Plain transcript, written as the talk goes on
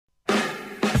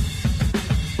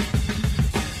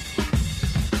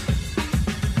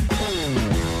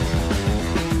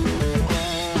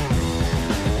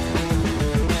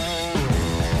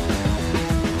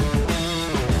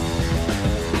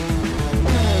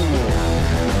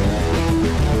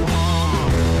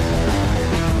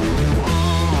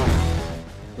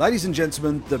Ladies and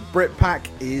gentlemen, the Brit Pack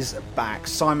is back.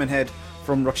 Simon Head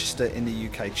from Rochester in the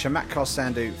UK, Chamatkar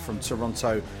Sandhu from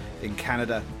Toronto in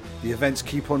Canada. The events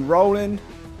keep on rolling,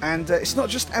 and it's not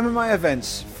just MMA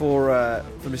events for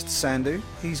Mr. Sandhu.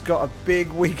 He's got a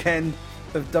big weekend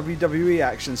of WWE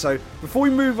action. So before we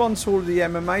move on to all of the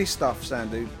MMA stuff,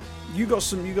 Sandhu, you got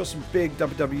some big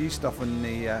WWE stuff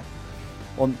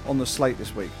on the slate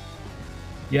this week.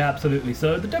 Yeah, absolutely.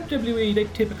 So the WWE, they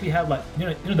typically have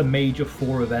the major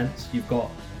 4 events. You've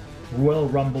got Royal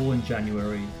Rumble in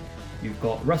January. You've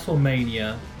got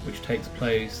WrestleMania, which takes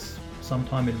place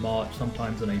sometime in March,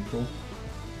 sometimes in April.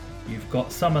 You've got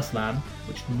SummerSlam,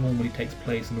 which normally takes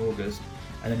place in August.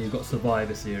 And then you've got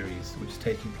Survivor Series, which is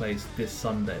taking place this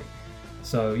Sunday.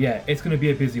 So yeah, it's going to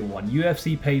be a busy one.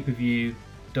 UFC pay-per-view,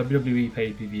 WWE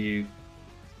pay-per-view,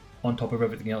 on top of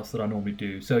everything else that I normally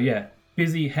do. So yeah,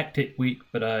 busy, hectic week,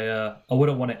 but I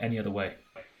wouldn't want it any other way.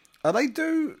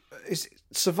 The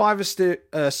Survivor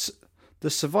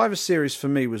Series for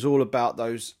me was all about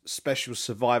those special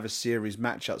Survivor Series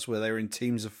matchups where they were in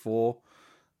teams of 4.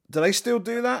 Do they still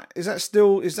do that? Is that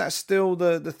still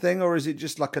the thing, or is it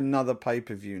just like another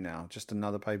pay-per-view now? Just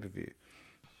another pay-per-view?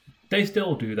 They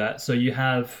still do that. So you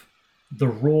have the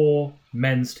Raw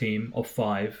men's team of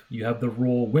 5, you have the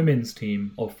Raw women's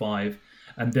team of 5,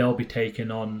 and they'll be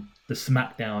taking on the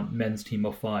SmackDown men's team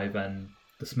of 5 and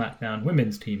the SmackDown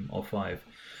women's team of 5.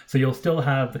 So you'll still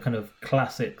have the kind of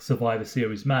classic Survivor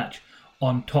Series match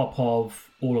on top of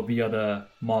all of the other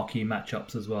marquee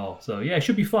matchups as well. So yeah, it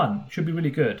should be fun. It should be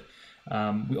really good.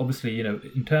 We obviously,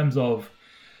 in terms of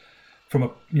from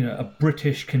a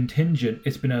British contingent,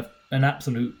 it's been an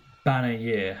absolute banner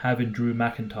year having Drew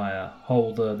McIntyre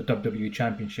hold the WWE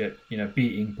Championship.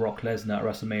 Beating Brock Lesnar at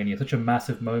WrestleMania, such a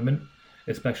massive moment,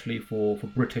 especially for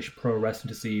British pro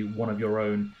wrestling to see one of your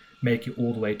own make it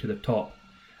all the way to the top.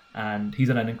 And he's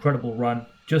on an incredible run.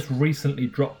 Just recently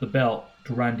dropped the belt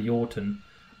to Randy Orton,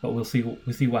 but we'll see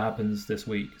what happens this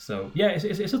week. So yeah,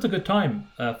 it's just a good time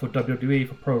for WWE,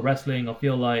 for pro wrestling. I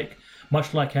feel like,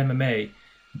 much like MMA,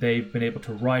 they've been able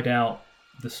to ride out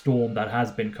the storm that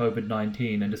has been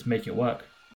COVID-19 and just make it work.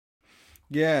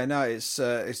 Yeah, no,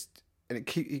 and it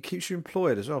keeps you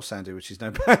employed as well, Sandhu, which is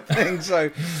no bad thing.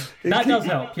 So that does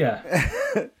help, yeah.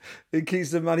 It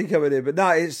keeps the money coming in. But no,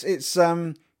 it's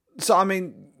so I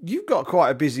mean, you've got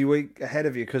quite a busy week ahead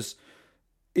of you, because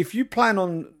if you plan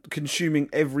on consuming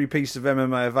every piece of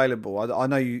MMA available, I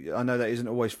know that isn't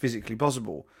always physically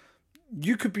possible.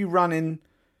 You could be running.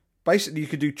 Basically, you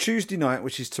could do Tuesday night,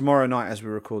 which is tomorrow night as we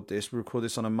record this. We record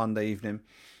this on a Monday evening.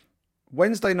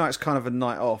 Wednesday night's kind of a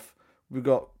night off. We've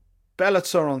got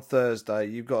Bellator on Thursday.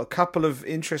 You've got a couple of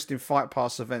interesting Fight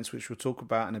Pass events, which we'll talk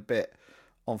about in a bit,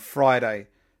 on Friday.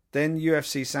 Then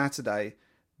UFC Saturday.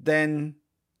 Then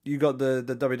you got the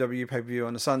WWE pay-per-view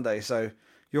on a Sunday. So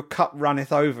your cup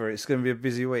runneth over. It's going to be a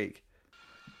busy week.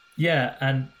 Yeah,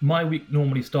 and my week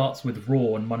normally starts with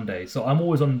Raw on Monday. So I'm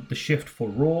always on the shift for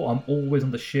Raw. I'm always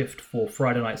on the shift for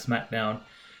Friday Night SmackDown.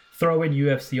 Throw in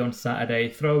UFC on Saturday.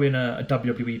 Throw in a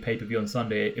WWE pay-per-view on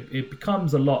Sunday. It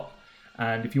becomes a lot.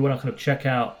 And if you want to kind of check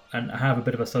out and have a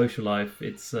bit of a social life,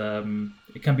 it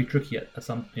can be tricky at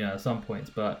some points.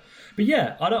 But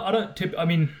yeah,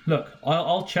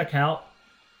 I'll check out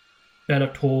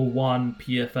Bellator 1,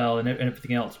 PFL, and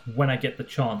everything else when I get the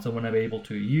chance and when I'm able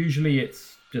to. Usually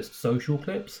it's just social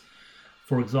clips.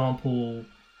 For example,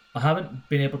 I haven't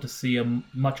been able to see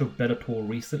much of Bellator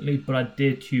recently, but I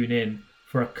did tune in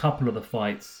for a couple of the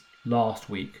fights last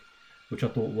week, which I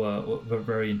thought were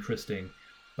very interesting.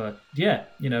 But yeah,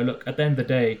 look, at the end of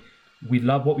the day, we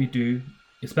love what we do,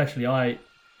 especially I,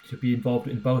 to be involved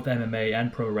in both MMA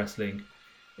and pro wrestling.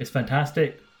 It's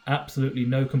fantastic. Absolutely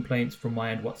no complaints from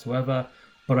my end whatsoever.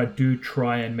 But I do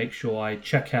try and make sure I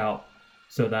check out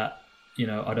so that,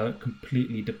 I don't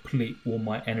completely deplete all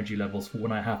my energy levels for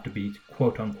when I have to be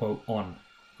quote unquote on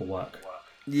for work.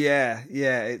 Yeah,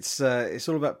 it's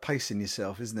all about pacing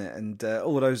yourself, isn't it? And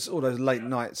all those late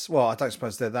nights. Well, I don't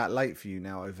suppose they're that late for you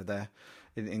now over there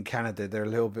in Canada. They're a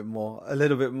little bit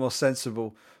more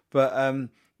sensible. But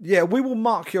yeah, we will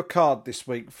mark your card this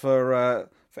week for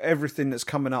everything that's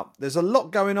coming up. There's a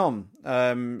lot going on.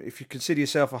 If you consider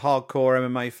yourself a hardcore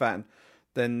MMA fan,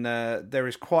 then there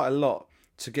is quite a lot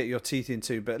to get your teeth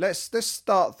into. But let's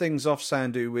start things off,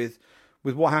 Sandhu, with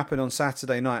what happened on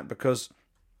Saturday night, because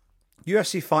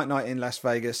UFC Fight Night in Las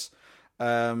Vegas.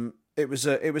 It was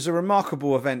a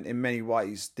remarkable event in many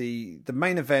ways. The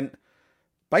main event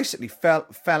basically fell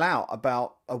out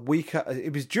about a week.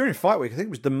 It was during fight week. I think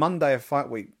it was the Monday of fight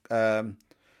week.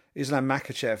 Islam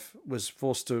Makhachev was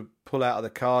forced to pull out of the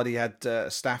card. He had a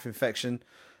staph infection.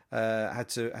 Had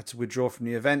to withdraw from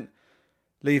the event.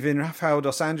 leaving Rafael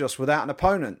dos Anjos without an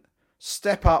opponent.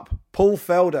 Step up, Paul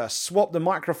Felder, swap the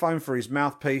microphone for his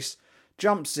mouthpiece,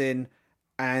 jumps in,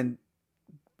 and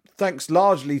thanks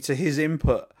largely to his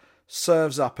input,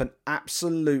 serves up an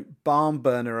absolute barn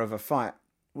burner of a fight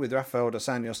with Rafael dos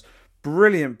Anjos.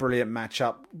 Brilliant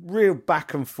matchup, real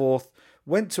back and forth,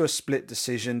 went to a split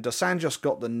decision. Dos Anjos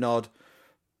got the nod,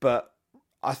 but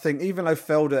I think even though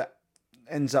Felder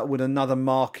ends up with another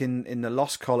mark in the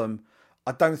loss column,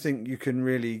 I don't think you can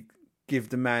really give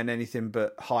the man anything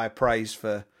but high praise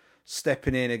for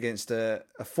stepping in against a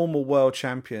former world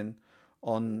champion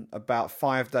on about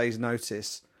 5 days'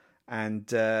 notice and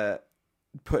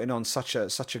putting on such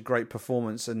a great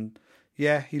performance. And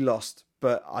yeah, he lost,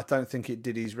 but I don't think it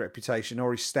did his reputation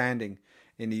or his standing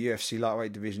in the UFC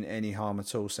lightweight division any harm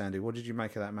at all. Sandy, what did you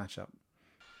make of that matchup?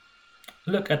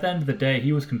 Look, at the end of the day,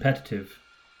 he was competitive.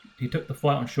 He took the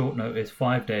fight on short notice,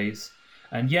 5 days.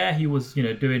 And yeah, he was,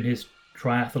 doing his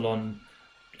triathlon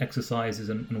exercises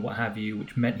and what have you,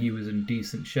 which meant he was in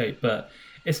decent shape. But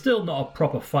it's still not a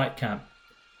proper fight camp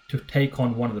to take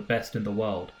on one of the best in the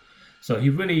world. So he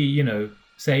really,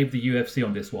 saved the UFC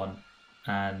on this one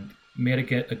and made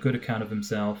a good account of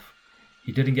himself.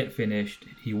 He didn't get finished.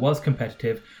 He was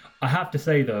competitive. I have to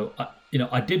say, though,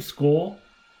 I did score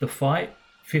the fight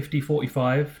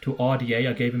 50-45 to RDA.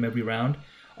 I gave him every round.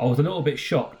 I was a little bit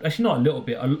shocked. Actually, not a little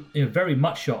bit. Very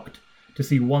much shocked to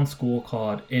see one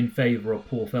scorecard in favour of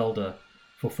Paul Felder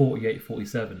for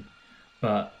 48-47.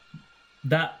 But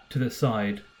that to the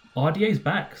side, RDA's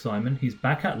back, Simon. He's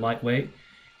back at lightweight.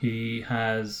 He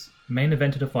has main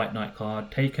evented a fight night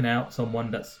card, taken out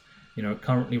someone that's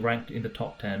currently ranked in the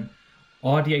top 10.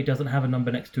 RDA doesn't have a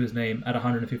number next to his name at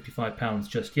 155 pounds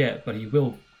just yet, but he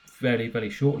will very, very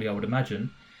shortly, I would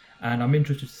imagine. And I'm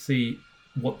interested to see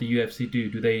what the UFC do.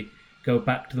 Do they go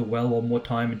back to the well one more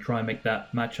time and try and make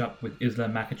that matchup with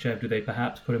Islam Makhachev? Do they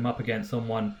perhaps put him up against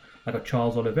someone like a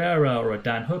Charles Oliveira or a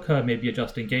Dan Hooker, maybe a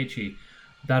Justin Gaethje?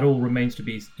 That all remains to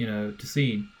be, to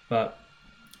see. But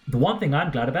the one thing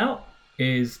I'm glad about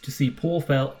is to see Paul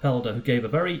Felder, who gave a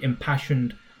very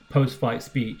impassioned post-fight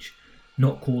speech,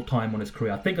 not call time on his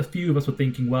career. I think a few of us were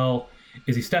thinking, well,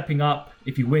 is he stepping up?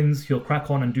 If he wins, he'll crack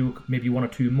on and do maybe one or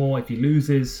two more. If he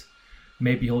loses,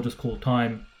 maybe he'll just call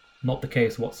time. Not the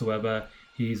case whatsoever.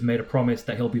 He's made a promise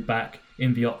that he'll be back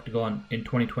in the octagon in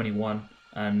 2021,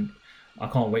 and I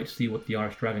can't wait to see what the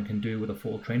Irish Dragon can do with a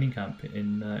full training camp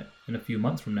in a few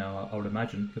months from now. I would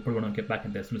imagine he'll probably want to get back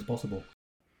in there as soon as possible.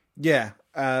 Yeah,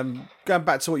 going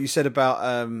back to what you said about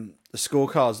the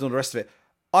scorecards and all the rest of it,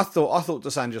 I thought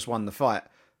Dos Anjos won the fight,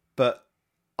 but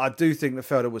I do think that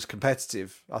Felder was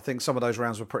competitive. I think some of those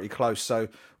rounds were pretty close. So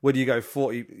whether you go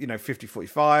 50-45,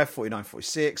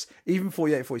 49-46, even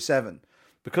 48-47,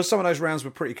 because some of those rounds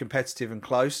were pretty competitive and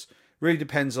close, really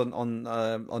depends on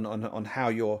how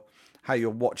you're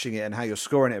watching it and how you're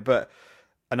scoring it.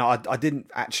 And I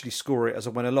didn't actually score it as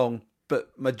I went along, but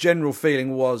my general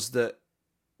feeling was that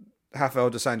Rafael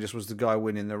dos Anjos was the guy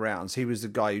winning the rounds. He was the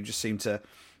guy who just seemed to.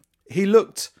 He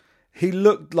looked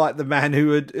like the man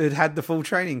who had the full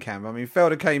training camp. I mean,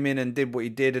 Felder came in and did what he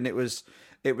did, and it was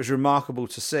remarkable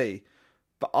to see.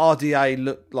 But RDA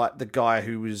looked like the guy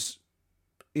who was,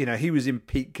 he was in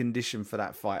peak condition for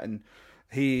that fight, and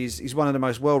he's one of the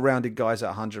most well-rounded guys at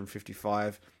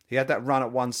 155. He had that run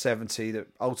at 170 that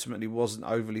ultimately wasn't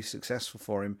overly successful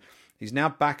for him. He's now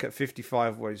back at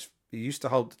 55, where he used to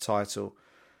hold the title.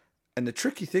 And the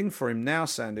tricky thing for him now,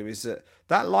 Sandu, is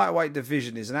that lightweight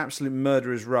division is an absolute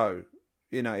murderer's row.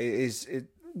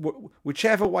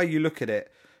 Whichever way you look at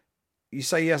it, you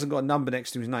say he hasn't got a number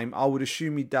next to his name. I would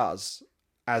assume he does,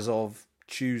 as of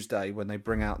Tuesday when they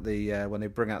bring out the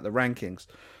rankings.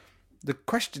 The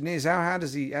question is, how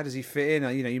does he fit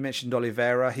in? You mentioned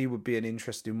Oliveira; he would be an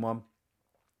interesting one.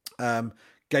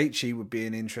 Gaethje would be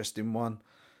an interesting one,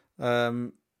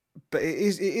 but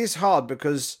it is hard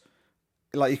because.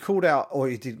 Like he called out, or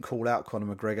he didn't call out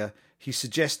Conor McGregor. He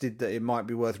suggested that it might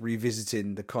be worth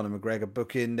revisiting the Conor McGregor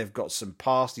booking. They've got some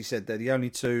past. He said they're the only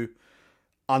two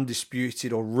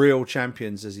undisputed or real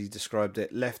champions, as he described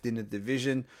it, left in the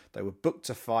division. They were booked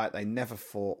to fight. They never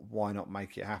fought. Why not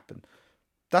make it happen?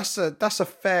 That's a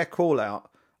fair call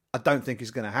out. I don't think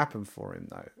it's going to happen for him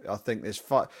though. I think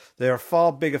there are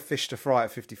far bigger fish to fry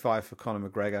at 55 for Conor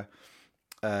McGregor.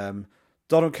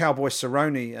 Donald Cowboy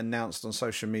Cerrone announced on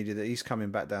social media that he's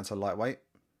coming back down to lightweight.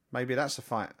 Maybe that's a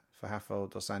fight for Rafael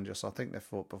dos Anjos. I think they've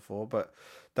fought before, but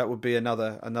that would be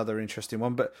another interesting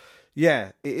one. But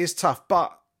yeah, it is tough.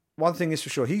 But one thing is for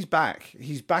sure, he's back.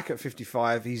 He's back at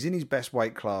 55. He's in his best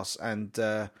weight class, and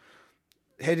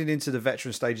heading into the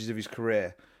veteran stages of his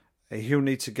career, he'll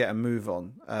need to get a move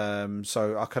on.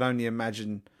 So I can only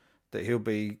imagine that he'll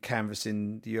be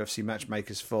canvassing the UFC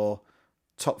matchmakers for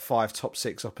top 5, top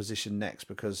 6 opposition next,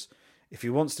 because if he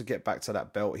wants to get back to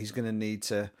that belt, he's going to need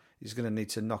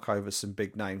to knock over some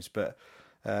big names. But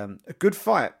a good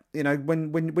fight,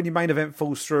 when your main event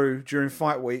falls through during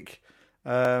fight week,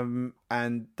 and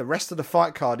the rest of the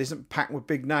fight card isn't packed with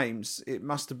big names, it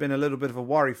must have been a little bit of a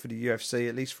worry for the UFC,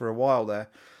 at least for a while there.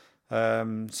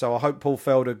 So I hope Paul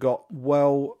Felder got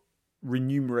well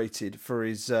remunerated for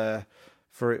his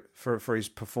for his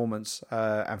performance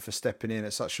and for stepping in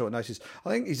at such short notice. I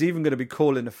think he's even going to be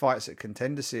calling the fights at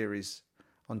Contender Series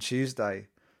on Tuesday.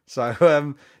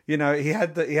 So he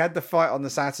had the fight on the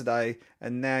Saturday,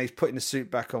 and now he's putting the suit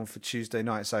back on for Tuesday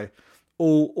night. So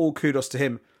all kudos to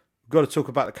him. We've got to talk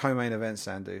about the co-main event,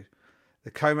 Sandu.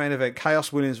 The co-main event: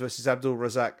 Chaos Williams versus Abdul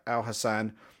Razak Al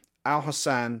Hassan. Al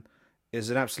Hassan is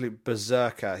an absolute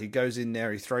berserker. He goes in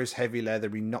there, he throws heavy leather,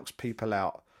 he knocks people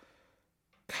out.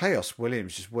 Chaos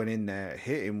Williams just went in there,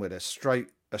 hit him with a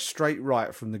straight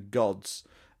right from the gods,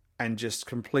 and just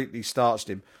completely starched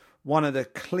him. One of the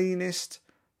cleanest,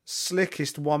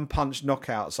 slickest one-punch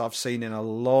knockouts I've seen in a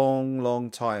long, long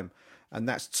time. And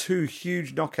that's 2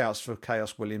 huge knockouts for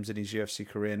Chaos Williams in his UFC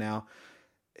career now.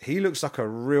 He looks like a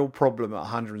real problem at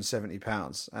 170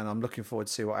 pounds, and I'm looking forward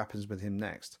to see what happens with him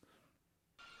next.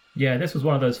 Yeah, this was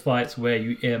one of those fights where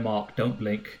you earmark, don't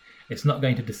blink. It's not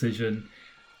going to decision.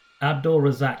 Abdul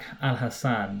Razak Al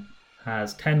Hassan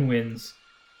has 10 wins,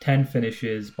 10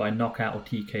 finishes by knockout or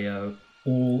TKO,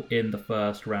 all in the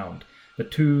first round. The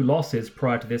 2 losses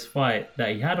prior to this fight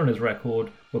that he had on his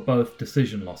record were both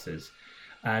decision losses.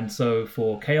 And so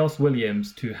for Chaos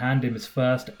Williams to hand him his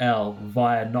first L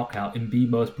via knockout in the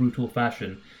most brutal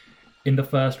fashion in the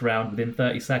first round within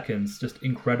 30 seconds, just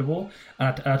incredible.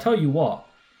 And I'll tell you what,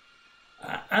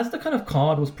 as the kind of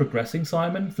card was progressing,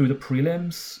 Simon, through the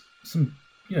prelims, some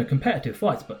competitive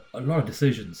fights, but a lot of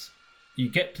decisions. You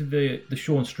get to the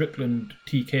Sean Strickland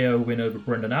TKO win over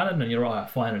Brendan Allen, and you're right,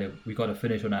 finally, we got a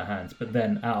finish on our hands. But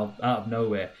then out of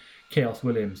nowhere, Chaos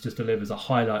Williams just delivers a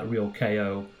highlight reel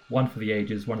KO, one for the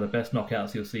ages, one of the best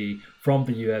knockouts you'll see from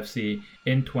the UFC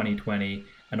in 2020.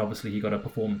 And obviously he got a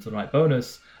performance of the night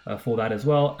bonus for that as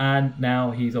well. And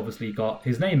now he's obviously got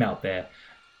his name out there.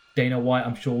 Dana White,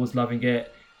 I'm sure, was loving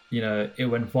it. It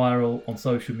went viral on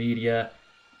social media.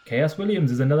 Chaos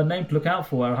Williams is another name to look out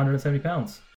for at 170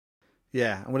 pounds.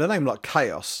 Yeah, and with a name like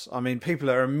Chaos, I mean, people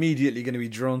are immediately going to be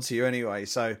drawn to you anyway.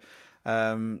 So,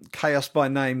 Chaos by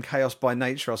name, Chaos by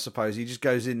nature, I suppose. He just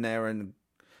goes in there and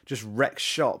just wrecks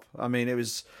shop. I mean,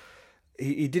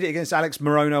 he did it against Alex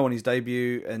Morono on his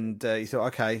debut, and he thought,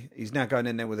 okay, he's now going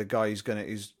in there with a guy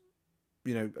who's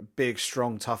a big,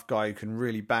 strong, tough guy who can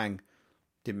really bang.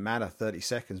 Didn't matter, 30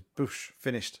 seconds, boosh,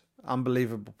 finished.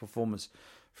 Unbelievable performance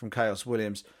from Chaos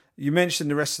Williams. You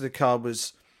mentioned the rest of the card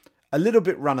was a little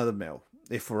bit run-of-the-mill,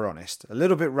 if we're honest. A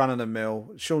little bit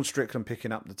run-of-the-mill. Sean Strickland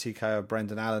picking up the TKO of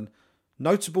Brendan Allen.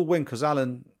 Notable win, because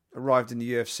Allen arrived in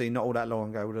the UFC not all that long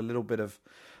ago with a little bit of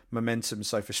momentum.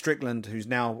 So for Strickland, who's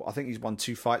now, I think he's won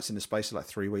 2 fights in the space of like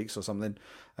 3 weeks or something,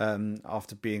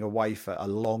 after being away for a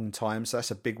long time. So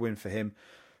that's a big win for him.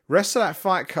 Rest of that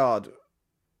fight card,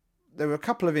 there were a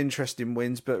couple of interesting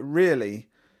wins, but really,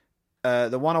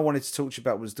 the one I wanted to talk to you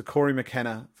about was the Corey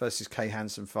McKenna versus Kay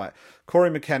Hansen fight. Corey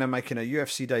McKenna making a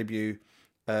UFC debut,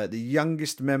 the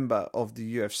youngest member of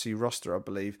the UFC roster, I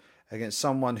believe, against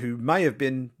someone who may have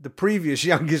been the previous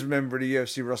youngest member of the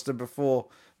UFC roster before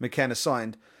McKenna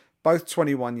signed. Both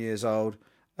 21 years old.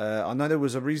 I know there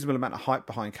was a reasonable amount of hype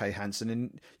behind Kay Hansen,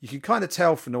 and you could kind of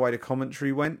tell from the way the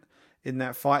commentary went in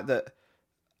that fight that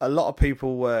a lot of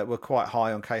people were quite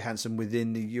high on Kay Hansen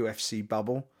within the UFC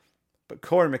bubble. But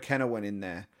Corey McKenna went in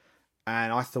there,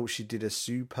 and I thought she did a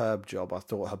superb job. I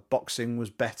thought her boxing was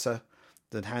better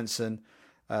than Hansen,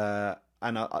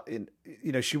 and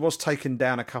she was taken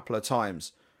down a couple of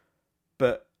times.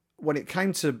 But when it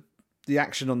came to the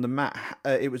action on the mat,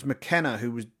 it was McKenna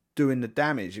who was doing the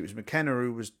damage. It was McKenna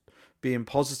who was being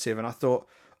positive, and I thought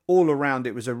all around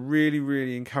it was a really,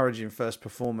 really encouraging first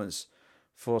performance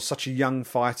for such a young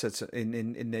fighter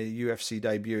in their UFC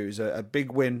debut. It was a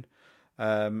big win.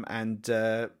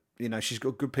 She's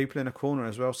got good people in her corner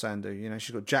as well, Sandu.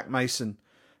 She's got Jack Mason,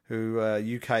 who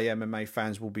UK MMA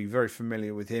fans will be very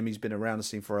familiar with him. He's been around the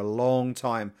scene for a long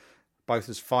time, both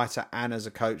as fighter and as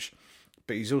a coach.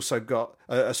 But he's also got,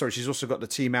 she's also got the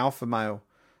Team Alpha Male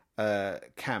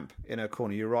camp in her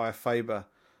corner, Uriah Faber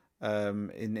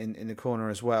in the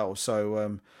corner as well.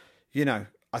 So,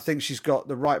 I think she's got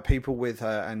the right people with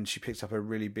her, and she picked up a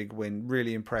really big win.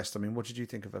 Really impressed. I mean, what did you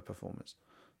think of her performance?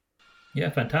 Yeah,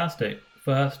 fantastic.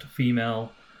 First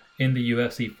female in the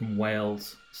UFC from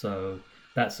Wales. So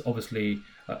that's obviously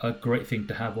a great thing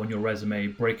to have on your resume,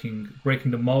 breaking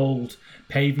the mold,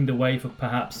 paving the way for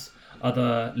perhaps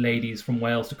other ladies from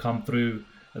Wales to come through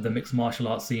the mixed martial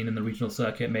arts scene in the regional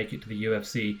circuit, make it to the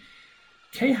UFC.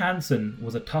 Kay Hansen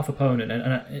was a tough opponent,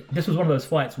 and this was one of those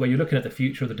fights where you're looking at the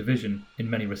future of the division in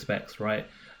many respects, right?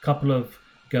 A couple of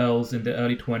girls in the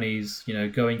early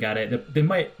 20s, going at it. They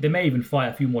may even fight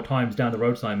a few more times down the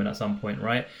road, Simon, at some point,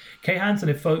 right? Kay Hansen,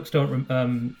 if folks don't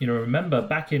remember,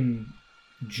 back in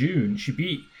June, she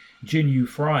beat Jin Yu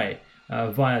Fry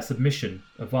via submission,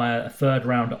 via a third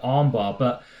round armbar.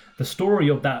 But the story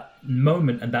of that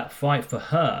moment and that fight for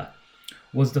her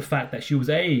was the fact that she was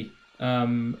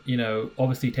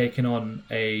obviously taking on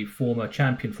a former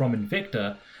champion from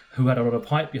Invicta who had a lot of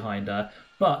hype behind her.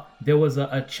 But there was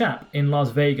a chap in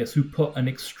Las Vegas who put an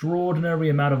extraordinary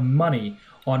amount of money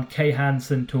on Kay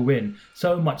Hansen to win.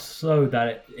 So much so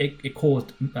that it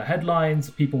caused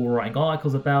headlines. People were writing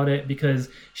articles about it because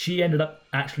she ended up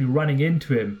actually running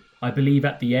into him, I believe,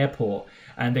 at the airport.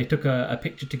 And they took a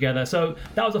picture together. So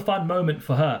that was a fun moment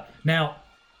for her. Now,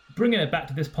 bringing it back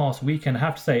to this past weekend, I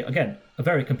have to say, again, a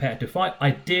very competitive fight.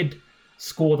 I did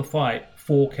score the fight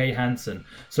for Kay Hansen.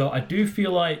 So I do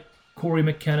feel like Corey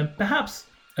McKenna, perhaps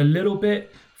a little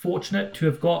bit fortunate to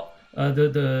have got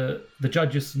the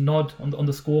judges' nod on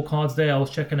the scorecards there. I was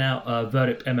checking out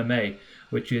Verdict MMA,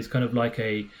 which is kind of like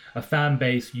a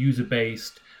fan-based,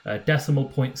 user-based decimal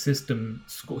point system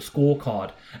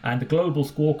scorecard, and the global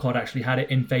scorecard actually had it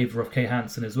in favor of Kay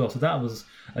Hansen as well. So that was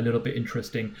a little bit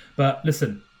interesting. But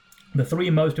listen, the three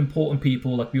most important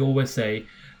people, like we always say,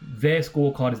 their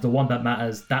scorecard is the one that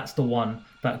matters. That's the one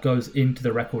that goes into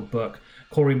the record book.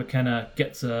 Corey McKenna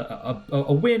gets a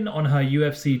win on her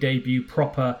UFC debut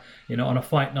proper, on a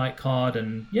fight night card.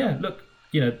 And yeah, look,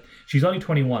 she's only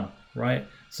 21, right?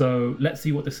 So let's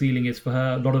see what the ceiling is for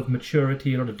her. A lot of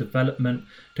maturity, a lot of development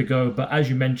to go. But as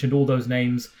you mentioned, all those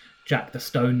names, Jack the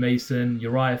Stonemason,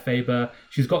 Uriah Faber,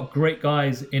 she's got great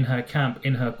guys in her camp,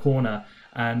 in her corner.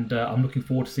 And I'm looking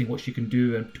forward to seeing what she can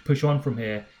do and to push on from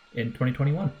here in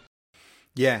 2021.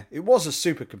 Yeah, it was a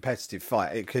super competitive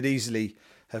fight. It could easily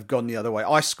have gone the other way.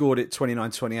 I scored it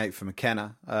 29-28 for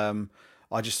McKenna.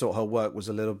 I just thought her work was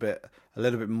a little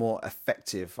bit more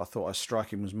effective. I thought her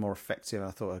striking was more effective.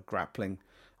 I thought her grappling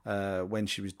when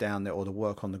she was down there, or the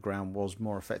work on the ground, was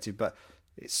more effective. But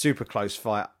it's super close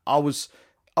fight. I was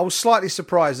slightly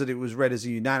surprised that it was read as a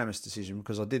unanimous decision,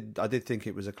 because I did think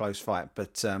it was a close fight.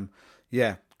 But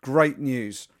yeah, great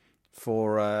news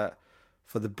for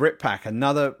the Britpack.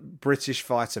 Another British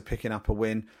fighter picking up a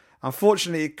win.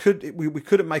 Unfortunately, we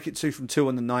couldn't make it 2 from 2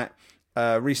 on the night.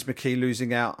 Rhys McKee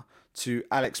losing out to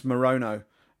Alex Morono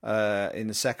in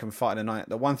the second fight of the night.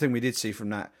 The one thing we did see from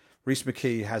that, Rhys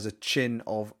McKee has a chin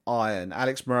of iron.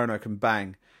 Alex Morono can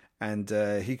bang, and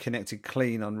he connected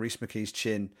clean on Rhys McKee's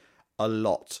chin a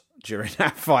lot during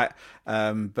that fight.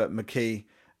 But McKee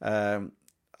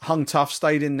hung tough,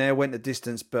 stayed in there, went the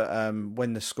distance. But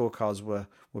when the scorecards were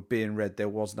being read, there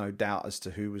was no doubt as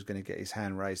to who was going to get his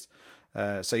hand raised.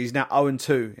 So he's now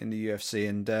 0-2 in the UFC,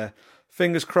 and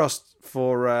fingers crossed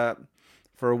for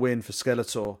a win for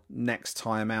Skeletor next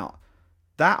time out.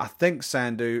 That, I think,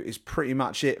 Sandu, is pretty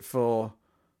much it for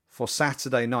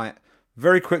Saturday night.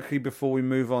 Very quickly before we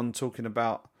move on, talking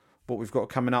about what we've got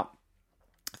coming up.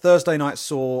 Thursday night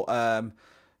saw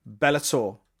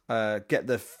Bellator get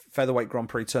the Featherweight Grand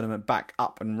Prix tournament back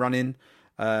up and running.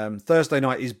 Thursday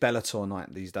night is Bellator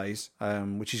night these days,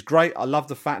 which is great. I love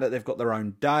the fact that they've got their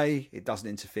own day. It doesn't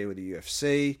interfere with the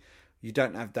UFC. You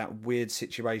don't have that weird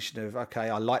situation of, okay,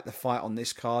 I like the fight on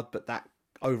this card, but that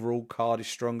overall card is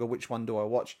stronger. Which one do I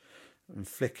watch? And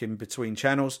flicking between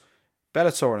channels.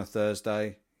 Bellator on a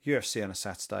Thursday, UFC on a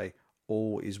Saturday,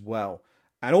 all is well.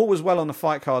 And all was well on the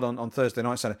fight card on Thursday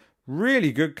night. So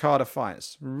really good card of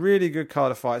fights.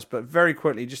 But very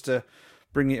quickly, just to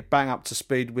bring it bang up to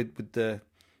speed with the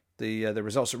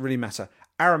results that really matter.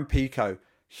 Aaron Pico,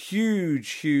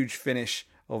 huge finish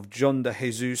of John de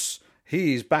Jesus.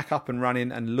 He is back up and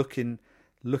running and looking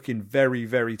very,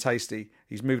 very tasty.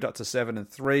 He's moved up to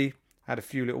 7-3. Had a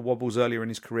few little wobbles earlier in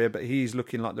his career, but he's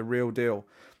looking like the real deal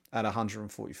at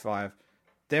 145.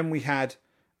 Then we had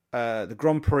the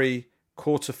Grand Prix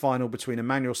quarter-final between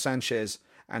Emmanuel Sanchez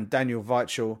and Daniel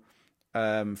Weichel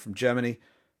from Germany.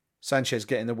 Sanchez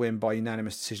getting the win by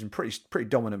unanimous decision. Pretty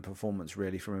dominant performance,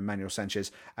 really, from Emmanuel Sanchez.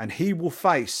 And he will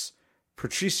face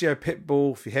Patricio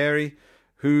Pitbull Fiheri,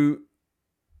 who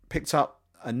picked up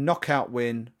a knockout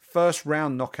win, first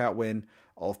round knockout win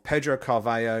of Pedro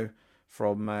Carvalho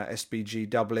from SBG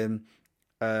Dublin.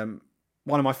 One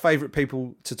of my favourite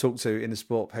people to talk to in the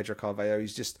sport, Pedro Carvalho.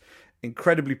 He's just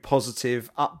incredibly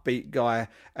positive, upbeat guy,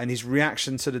 and his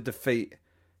reaction to the defeat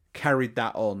carried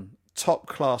that on. Top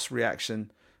class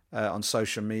reaction on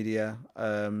social media.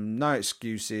 No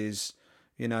excuses.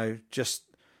 Just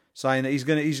saying that he's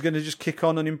gonna just kick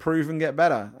on and improve and get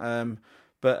better.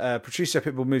 But Patricio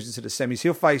Pitbull moves into the semis.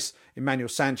 He'll face Emmanuel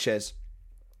Sanchez.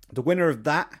 The winner of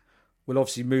that will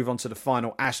obviously move on to the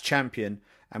final as champion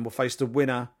and will face the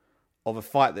winner of a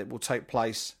fight that will take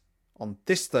place on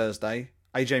this Thursday,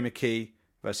 AJ McKee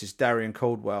versus Darian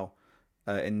Caldwell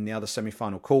in the other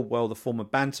semi-final. Caldwell, the former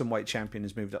bantamweight champion,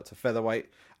 has moved up to featherweight.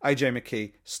 AJ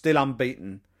McKee, still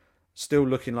unbeaten, still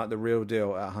looking like the real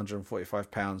deal at 145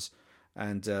 pounds.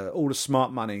 And all the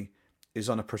smart money is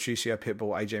on a Patricio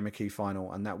Pitbull AJ McKee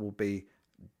final, and that will be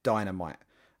dynamite.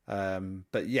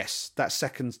 But yes,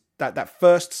 that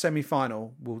first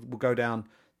semi-final will go down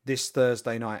this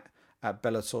Thursday night at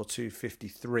Bellator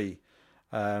 253.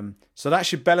 So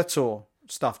that's your Bellator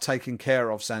stuff taken care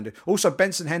of, Sandu. Also,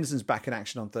 Benson Henderson's back in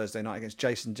action on Thursday night against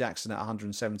Jason Jackson at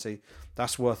 170.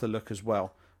 That's worth a look as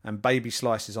well. And Baby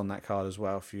Slice is on that card as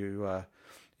well if you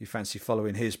fancy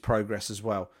following his progress as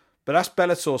well. But that's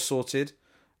Bellator sorted.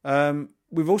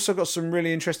 We've also got some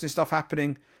really interesting stuff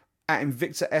happening at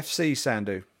Invicta FC,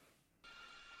 Sandu.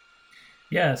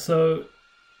 Yeah, so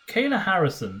Kayla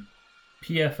Harrison,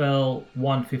 PFL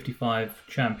 155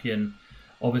 champion,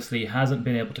 obviously hasn't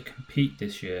been able to compete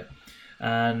this year.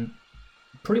 And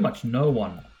pretty much no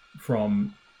one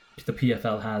from the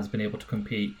PFL has been able to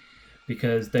compete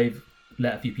because they've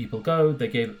let a few people go. They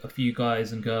gave a few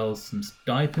guys and girls some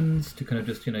stipends to kind of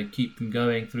just, keep them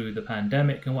going through the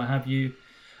pandemic and what have you.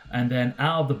 And then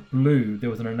out of the blue, there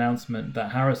was an announcement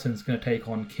that Harrison's going to take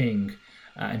on King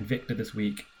at Invicta this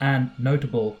week. And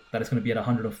notable that it's going to be at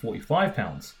 145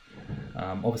 pounds.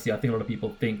 Obviously, I think a lot of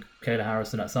people think Kayla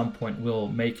Harrison at some point will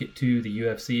make it to the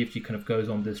UFC if she kind of goes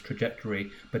on this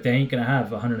trajectory. But they ain't going to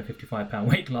have a 155 pound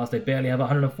weight class. They barely have a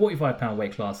 145 pound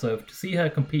weight class. So to see her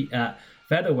compete at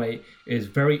featherweight is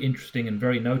very interesting and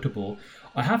very notable.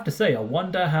 I have to say, I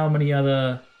wonder how many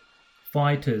other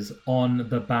fighters on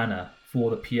the banner for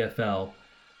the PFL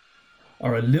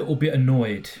are a little bit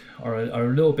annoyed or are a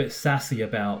little bit sassy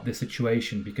about this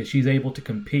situation because she's able to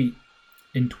compete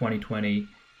in 2020,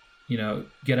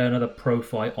 get another pro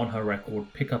fight on her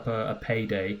record, pick up a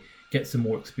payday, get some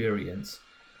more experience.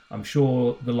 I'm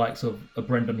sure the likes of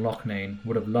Brendan Loughnane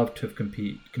would have loved to have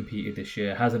competed this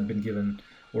year, hasn't been given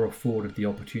or afforded the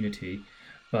opportunity,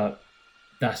 but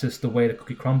that's just the way the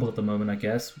cookie crumbles at the moment, I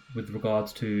guess, with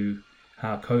regards to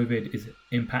how COVID is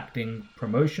impacting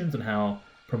promotions and how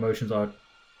promotions are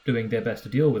doing their best to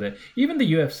deal with it. Even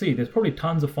the UFC, there's probably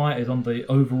tons of fighters on the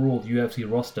overall UFC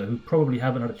roster who probably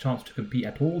haven't had a chance to compete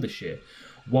at all this year,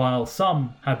 while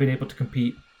some have been able to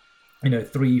compete,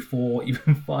 3, 4,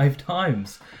 even 5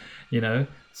 times,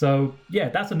 So, yeah,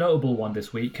 that's a notable one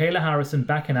this week. Kayla Harrison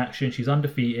back in action. She's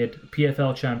undefeated,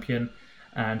 PFL champion,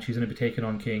 and she's going to be taking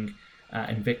on King at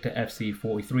Invicta FC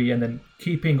 43. And then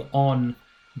keeping on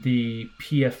the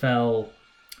PFL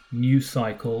news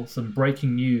cycle, some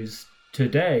breaking news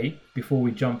today, before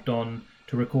we jumped on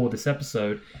to record this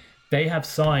episode, they have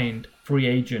signed free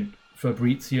agent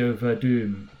Fabrizio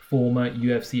Verdum, former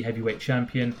UFC heavyweight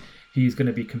champion. He's going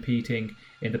to be competing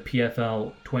in the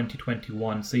PFL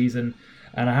 2021 season.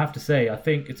 And I have to say, I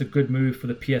think it's a good move for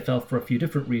the PFL for a few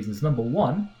different reasons. Number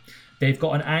one, they've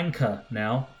got an anchor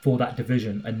now for that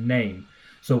division, a name.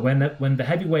 So when the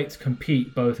heavyweights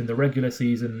compete both in the regular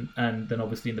season and then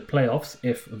obviously in the playoffs,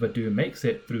 if Verdum makes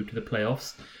it through to the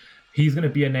playoffs, he's going to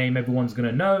be a name everyone's going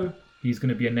to know. He's going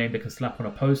to be a name they can slap on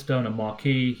a poster, on a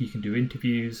marquee. He can do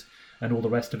interviews and all the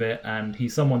rest of it. And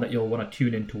he's someone that you'll want to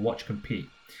tune in to watch compete.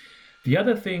 The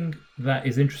other thing that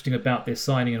is interesting about this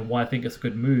signing and why I think it's a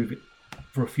good move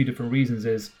for a few different reasons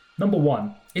is, number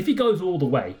one, if he goes all the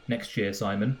way next year,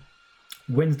 Simon,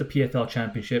 wins the PFL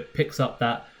championship, picks up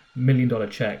that $1 million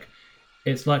check,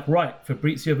 it's like, right,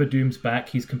 Fabrizio Verdum's back.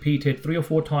 He's competed 3 or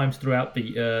 4 times throughout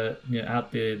the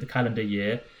calendar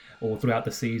year, or throughout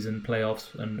the season,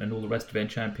 playoffs, and all the rest of it in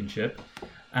championship.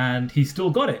 And he's still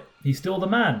got it. He's still the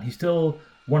man. He's still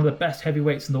one of the best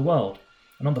heavyweights in the world.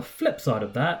 And on the flip side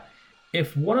of that,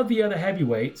 if one of the other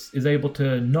heavyweights is able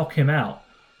to knock him out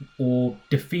or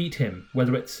defeat him,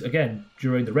 whether it's, again,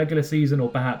 during the regular season or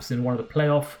perhaps in one of the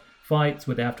playoff fights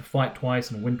where they have to fight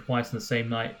twice and win twice in the same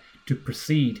night to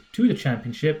proceed to the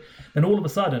championship, then all of a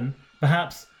sudden,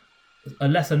 perhaps a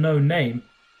lesser known name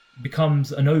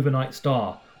becomes an overnight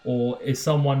star, or is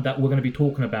someone that we're going to be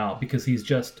talking about because he's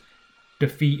just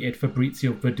defeated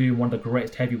Fabrizio Verdum, one of the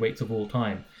greatest heavyweights of all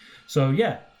time. So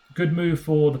yeah, good move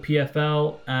for the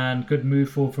PFL and good move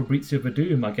for Fabrizio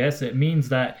Verdum, I guess. It means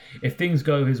that if things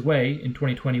go his way in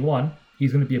 2021,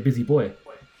 he's going to be a busy boy.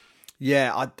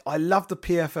 Yeah, I love the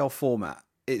PFL format.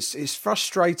 it's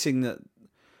frustrating that,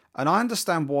 and I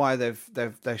understand why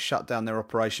they've shut down their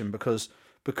operation because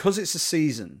it's a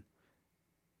season.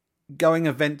 Going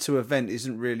event to event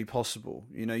isn't really possible.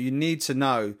 You know, you need to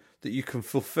know that you can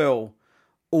fulfill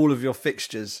all of your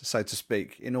fixtures, so to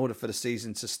speak, in order for the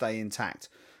season to stay intact.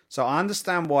 So I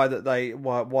understand why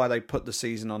they put the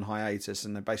season on hiatus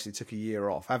and they basically took a year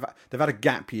off. They've had a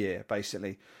gap year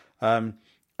basically, and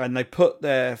they put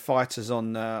their fighters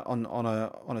on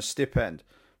a stipend,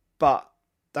 but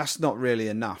that's not really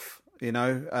enough, you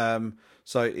know.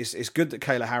 So it's good that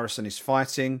Kayla Harrison is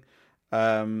fighting.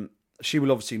 She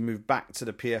will obviously move back to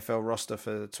the PFL roster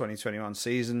for the 2021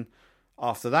 season.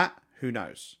 After that, who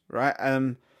knows, right?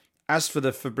 As for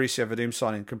the Fabricio Verdum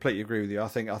signing, completely agree with you. I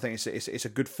think it's a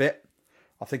good fit.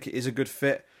 I think it is a good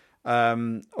fit.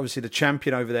 Obviously, the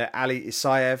champion over there, Ali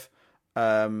Isaev,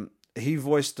 he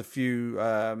voiced a few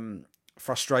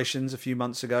frustrations a few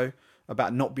months ago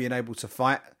about not being able to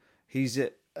fight. He's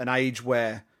at an age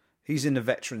where he's in the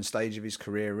veteran stage of his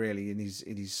career, really, and I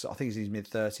think he's in his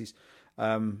mid-30s.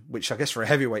 Which I guess for a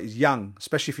heavyweight is young,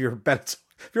 especially if you're a Bellator.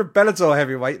 If you're a Bellator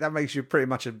heavyweight, that makes you pretty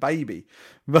much a baby.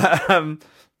 But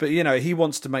you know, he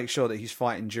wants to make sure that he's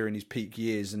fighting during his peak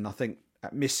years, and I think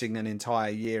missing an entire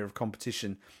year of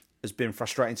competition has been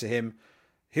frustrating to him.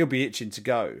 He'll be itching to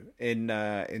go in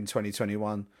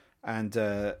 2021, and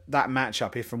that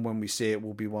matchup, if and when we see it,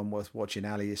 will be one worth watching.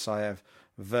 Ali Isaev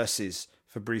versus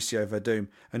Fabricio Verdum,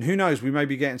 and who knows, we may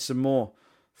be getting some more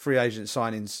free agent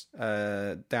signings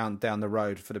down the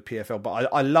road for the PFL. But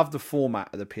I love the format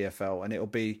of the PFL, and it'll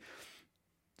be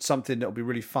something that'll be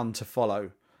really fun to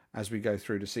follow as we go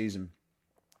through the season.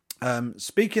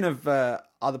 Speaking of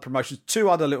other promotions, two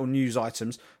other little news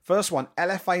items. First one,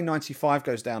 LFA 95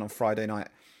 goes down on Friday night,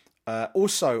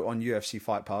 also on UFC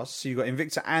Fight Pass. So you've got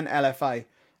Invicta and LFA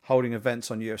holding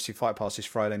events on UFC Fight Pass this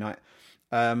Friday night.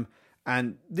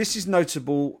 And this is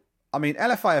notable. I mean,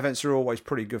 LFA events are always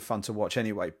pretty good fun to watch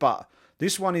anyway, but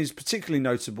this one is particularly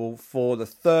notable for the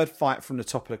third fight from the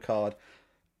top of the card.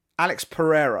 Alex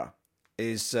Pereira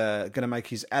is going to make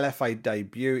his LFA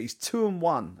debut. He's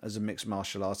 2-1 as a mixed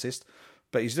martial artist,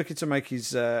 but he's looking to make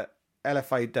his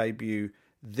LFA debut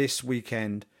this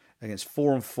weekend against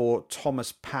 4-4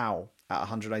 Thomas Powell at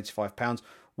 185 pounds.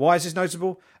 Why is this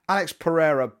notable? Alex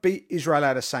Pereira beat Israel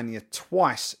Adesanya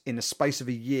twice in the space of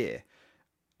a year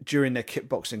during their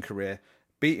kickboxing career,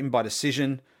 beat him by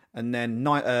decision, and then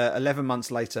 11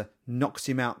 months later, knocked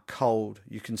him out cold.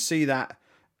 You can see that.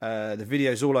 The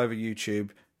video's all over YouTube.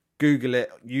 Google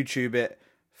it, YouTube it,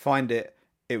 find it.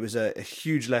 It was a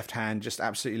huge left hand, just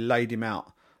absolutely laid him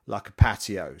out like a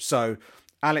patio. So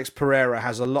Alex Pereira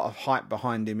has a lot of hype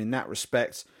behind him in that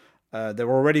respect.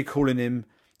 They're already calling him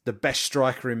the best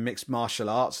striker in mixed martial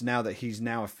arts now that he's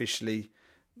now officially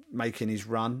making his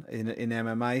run in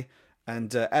MMA.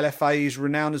 And LFA is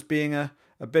renowned as being a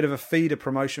bit of a feeder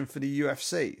promotion for the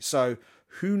UFC. So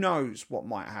who knows what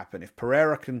might happen. If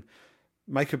Pereira can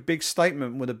make a big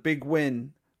statement with a big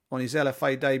win on his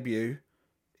LFA debut,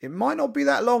 it might not be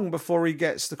that long before he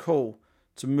gets the call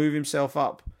to move himself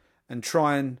up and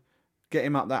try and get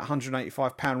him up that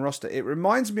 185-pound roster. It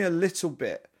reminds me a little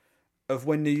bit of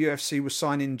when the UFC was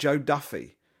signing Joe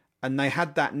Duffy, and they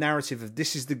had that narrative of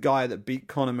this is the guy that beat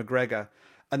Conor McGregor,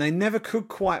 and they never could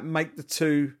quite make the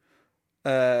two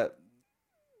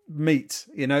meet.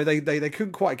 You know, they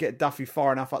couldn't quite get Duffy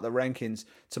far enough up the rankings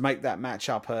to make that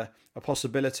matchup a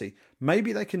possibility.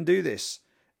 Maybe they can do this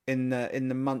in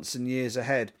the months and years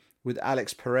ahead with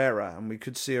Alex Pereira, and we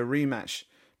could see a rematch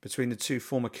between the two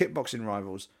former kickboxing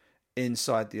rivals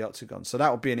inside the octagon. So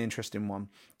that would be an interesting one.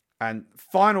 And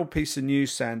final piece of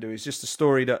news, Sandu, is just a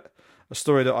story that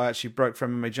I actually broke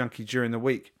from MMA Junkie during the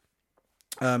week.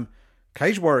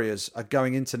 Cage Warriors are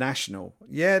going international.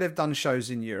 Yeah, they've done shows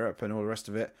in Europe and all the rest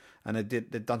of it, and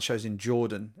they've done shows in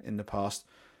Jordan in the past.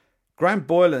 Graham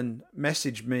Boylan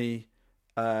messaged me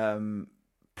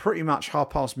pretty much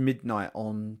midnight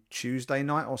on Tuesday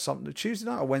night or something, Tuesday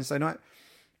night or Wednesday night,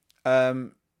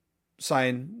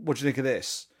 saying, "What do you think of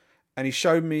this?" And he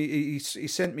showed me, he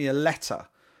sent me a letter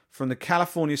from the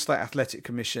California State Athletic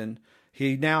Commission.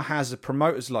 He now has a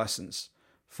promoter's license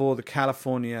for the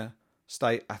California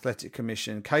State Athletic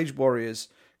Commission. Cage Warriors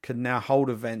can now hold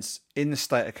events in the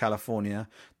state of California.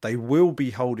 They will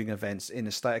be holding events in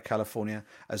the state of California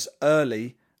as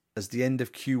early as the end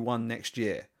of Q1 next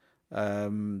year.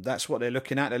 That's what they're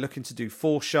looking at. They're looking to do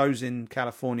 4 shows in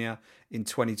California in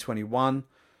 2021.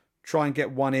 Try and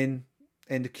get one in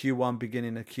end of Q1,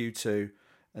 beginning of Q2,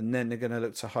 and then they're going to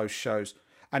look to host shows.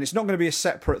 And it's not going to be a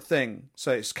separate thing.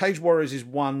 So it's Cage Warriors is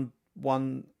one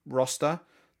roster.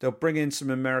 They'll bring in some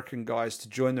American guys to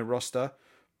join the roster,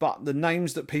 But the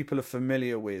names that people are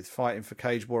familiar with fighting for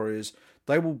Cage Warriors,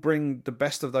 they will bring the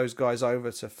best of those guys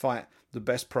over to fight the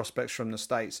best prospects from the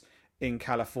States in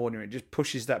California. It just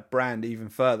pushes that brand even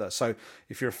further. So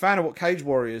if you're a fan of what Cage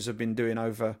Warriors have been doing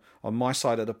over on my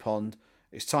side of the pond,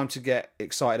 it's time to get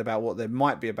excited about what they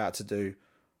might be about to do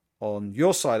on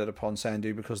your side of the pond,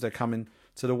 Sandu, because they're coming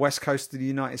to the west coast of the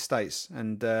United States.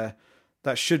 And that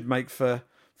should make for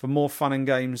more fun and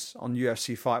games on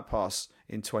UFC Fight Pass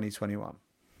in 2021.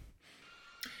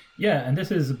 Yeah, and this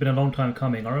has been a long time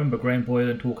coming. I remember Graham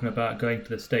Boylan talking about going to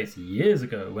the States years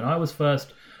ago when I was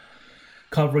first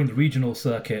covering the regional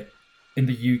circuit in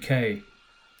the UK,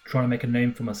 trying to make a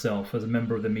name for myself as a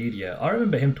member of the media. I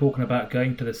remember him talking about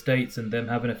going to the States and them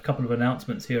having a couple of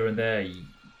announcements here and there.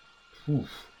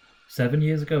 7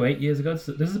 years ago, 8 years ago. This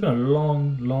has been a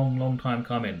long time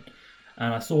coming.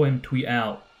 And I saw him tweet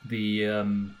out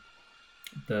the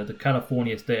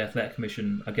California State Athletic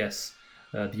Commission, I guess,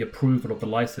 the approval of the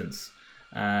license.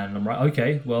 And I'm like,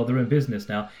 okay, well, they're in business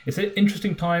now. It's an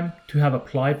interesting time to have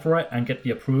applied for it and get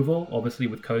the approval. Obviously,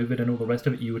 with COVID and all the rest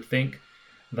of it, you would think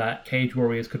that Cage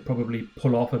Warriors could probably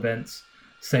pull off events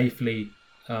safely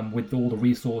with all the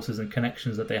resources and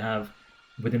connections that they have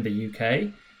within the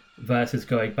UK versus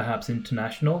going perhaps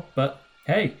international. But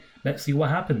hey, let's see what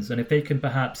happens. And if they can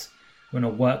perhaps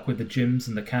work with the gyms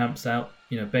and the camps out,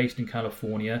 based in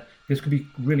California, this could be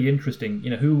really interesting.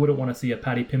 Who wouldn't want to see a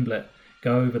Paddy Pimblett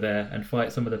go over there and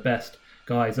fight some of the best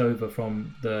guys over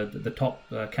from the top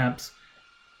camps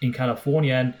in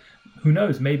California? And who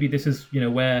knows, maybe this is,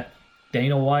 where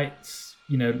Dana White's,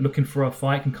 looking for a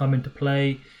fight can come into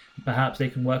play. Perhaps they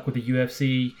can work with the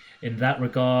UFC in that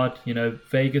regard.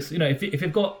 Vegas, if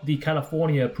they've got the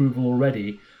California approval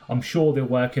already, I'm sure they're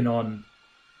working on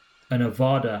a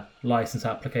Nevada license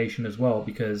application as well,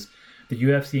 because the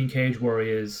UFC and Cage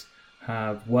Warriors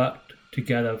have worked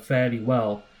together fairly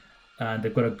well and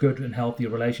they've got a good and healthy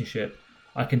relationship.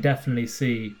 I can definitely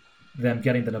see them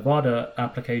getting the Nevada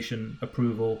application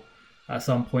approval at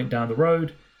some point down the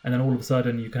road, and then all of a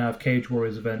sudden you can have Cage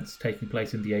Warriors events taking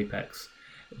place in the Apex.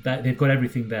 That they've got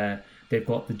everything there. They've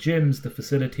got the gyms, the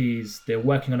facilities, they're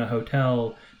working on a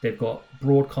hotel, they've got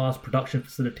broadcast production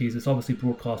facilities. It's obviously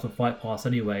broadcast on Fight Pass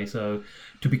anyway, so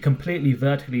to be completely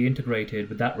vertically integrated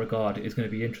with that regard is going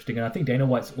to be interesting. And I think Dana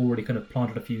White's already kind of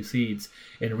planted a few seeds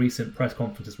in recent press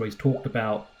conferences where he's talked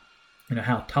about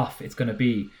how tough it's going to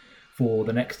be for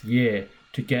the next year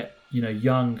to get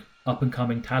young up and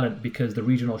coming talent, because the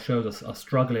regional shows are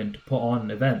struggling to put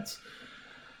on events.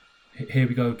 Here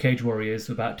we go, Cage Warriors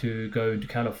about to go into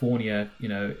California,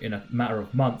 in a matter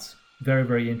of months. Very,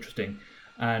 very interesting.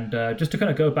 And just to kind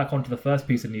of go back onto the first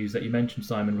piece of news that you mentioned,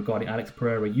 Simon, regarding Alex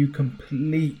Pereira, you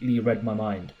completely read my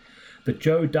mind. The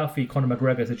Joe Duffy, Conor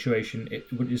McGregor situation, it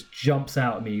just jumps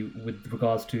out at me with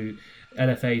regards to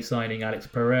LFA signing Alex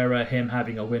Pereira, him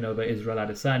having a win over Israel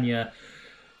Adesanya.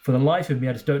 For the life of me,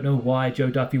 I just don't know why Joe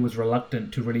Duffy was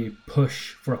reluctant to really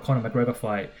push for a Conor McGregor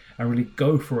fight and really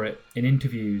go for it in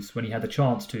interviews when he had the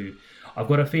chance to. I've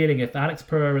got a feeling if Alex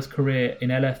Pereira's career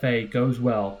in LFA goes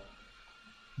well,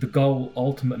 the goal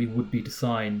ultimately would be to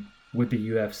sign with the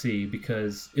UFC,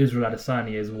 because Israel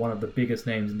Adesanya is one of the biggest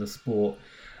names in the sport,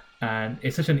 and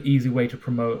it's such an easy way to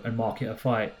promote and market a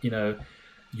fight.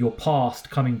 Your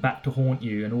past coming back to haunt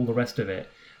you and all the rest of it.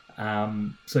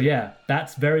 So yeah,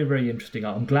 that's very, very interesting.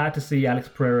 I'm glad to see Alex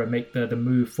Pereira make the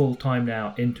move full time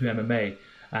now into MMA,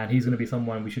 and he's going to be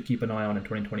someone we should keep an eye on in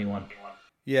 2021.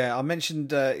 Yeah, I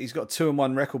mentioned he's got a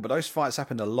 2-1 record, but those fights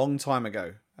happened a long time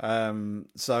ago.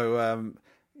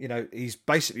 He's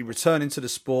basically returning to the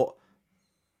sport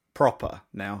proper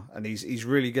now, and he's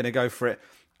really going to go for it.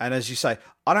 And as you say,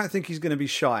 I don't think he's going to be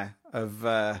shy of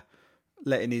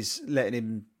letting his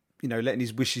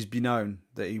wishes be known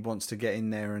that he wants to get in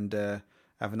there and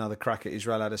have another crack at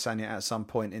Israel Adesanya at some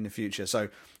point in the future. So,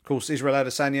 of course, Israel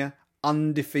Adesanya,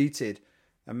 undefeated.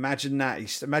 Imagine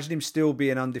that. Imagine him still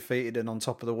being undefeated and on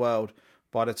top of the world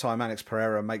by the time Alex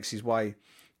Pereira makes his way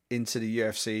into the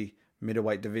UFC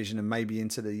middleweight division and maybe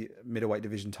into the middleweight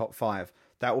division top 5.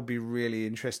 That would be really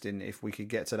interesting if we could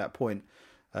get to that point.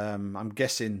 I'm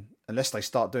guessing, unless they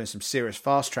start doing some serious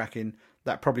fast tracking,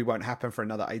 that probably won't happen for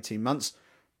another 18 months.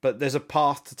 But there's a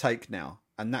path to take now,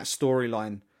 and that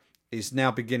storyline is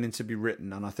now beginning to be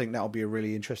written, and I think that'll be a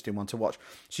really interesting one to watch.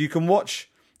 So you can watch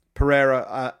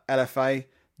Pereira LFA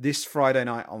this Friday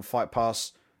night on Fight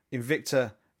Pass.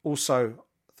 Invicta also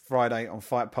Friday on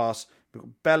Fight Pass. We've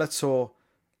got Bellator,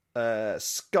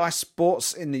 Sky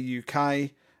Sports in the UK,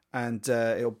 and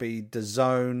it'll be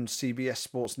DAZN, CBS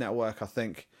Sports Network, I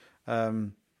think,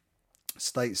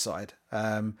 stateside.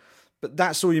 But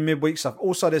that's all your midweek stuff.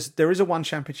 Also, there is a one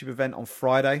championship event on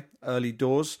Friday, early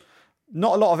doors.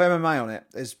 Not a lot of MMA on it.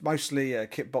 There's mostly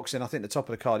kickboxing. I think the top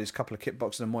of the card is a couple of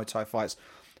kickboxing and Muay Thai fights.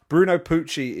 Bruno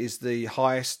Pucci is the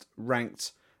highest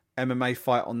ranked MMA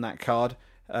fight on that card.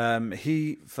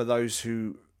 He, for those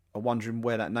who are wondering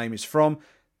where that name is from,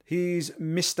 he's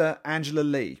Mr. Angela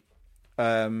Lee.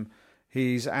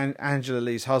 He's Angela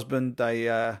Lee's husband.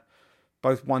 They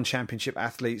both won championship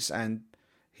athletes, and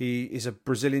he is a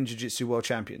Brazilian Jiu-Jitsu world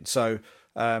champion. So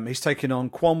he's taking on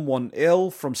Kwon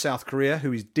Won-il from South Korea,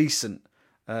 who is decent.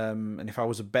 And if I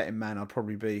was a betting man, I'd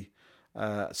probably be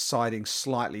siding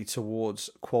slightly towards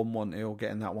Kwon Won-il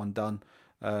getting that one done.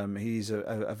 He's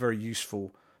a very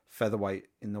useful featherweight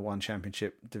in the one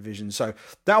championship division. So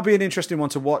that'll be an interesting one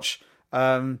to watch.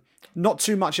 Not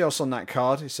too much else on that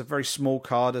card. It's a very small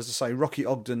card. As I say, Rocky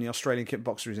Ogden, the Australian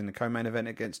kickboxer, is in the co-main event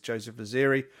against Joseph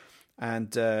Laziri.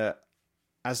 And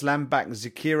Aslambek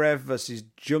Zakirev versus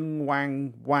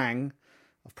Jungwang Wang.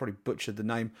 I've probably butchered the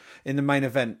name. In the main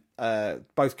event,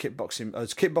 both kickboxing.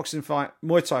 It's a kickboxing fight,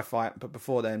 Muay Thai fight, but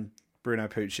before then, Bruno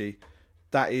Pucci.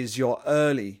 That is your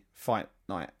early fight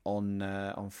night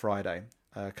on Friday,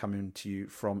 coming to you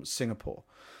from Singapore.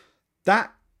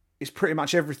 That is pretty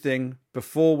much everything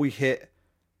before we hit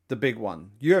the big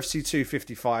one. UFC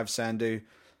 255, Sandu.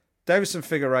 Davison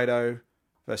Figueiredo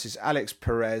versus Alex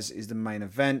Perez is the main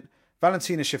event.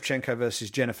 Valentina Shevchenko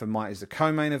versus Jennifer Maia is the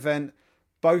co-main event.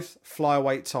 Both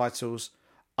flyweight titles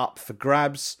up for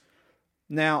grabs.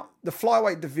 Now, the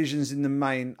flyweight divisions in the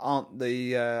main aren't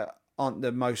the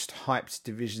most hyped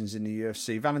divisions in the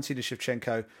UFC. Valentina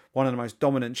Shevchenko, one of the most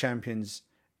dominant champions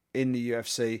in the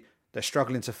UFC. They're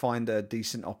struggling to find a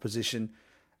decent opposition,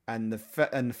 and the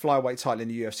flyweight title in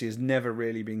the UFC has never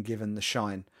really been given the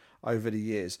shine over the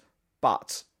years.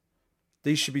 But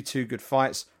these should be two good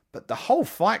fights. But the whole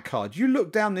fight card, you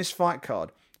look down this fight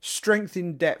card, strength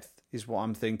in depth is what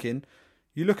I'm thinking.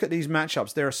 You look at these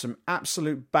matchups, there are some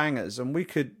absolute bangers, and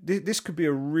this could be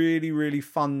a really, really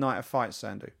fun night of fights,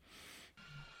 Sandu.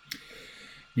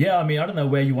 Yeah, I mean, I don't know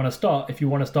where you want to start. If you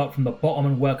want to start from the bottom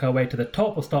and work our way to the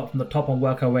top, or start from the top and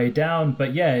work our way down.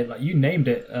 But yeah, like you named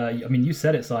it. I mean, you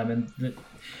said it, Simon.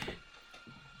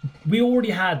 We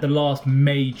already had the last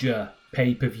major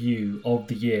pay-per-view of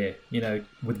the year,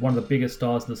 with one of the biggest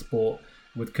stars in the sport,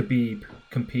 with Khabib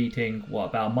competing,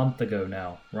 about a month ago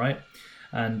now, right?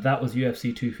 And that was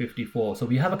UFC 254. So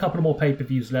we have a couple of more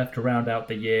pay-per-views left to round out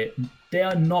the year. They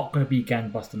are not going to be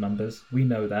gangbuster numbers. We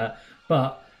know that.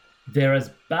 But they're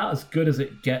about as good as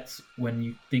it gets when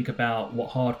you think about what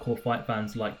hardcore fight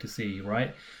fans like to see,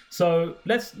 right? So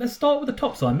let's start with the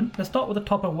top, Simon. Let's start with the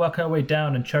top and work our way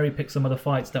down and cherry pick some of the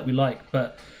fights that we like.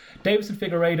 But Davison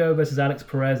Figueiredo versus Alex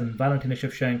Perez and Valentina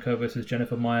Shevchenko versus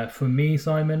Jennifer Maia. For me,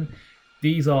 Simon,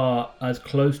 these are as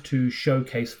close to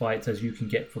showcase fights as you can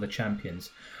get for the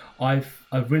champions. I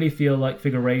really feel like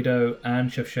Figueiredo and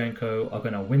Shevchenko are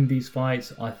going to win these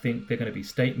fights. I think they're going to be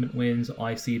statement wins.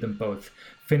 I see them both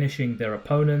finishing their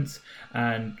opponents,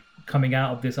 and coming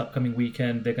out of this upcoming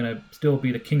weekend, they're going to still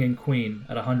be the king and queen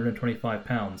at 125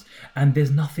 pounds. And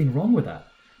there's nothing wrong with that.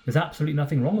 There's absolutely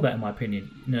nothing wrong with that, in my opinion.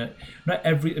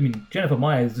 Jennifer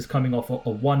Maia is just coming off a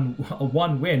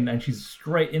one win, and she's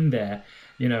straight in there,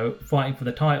 fighting for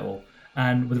the title.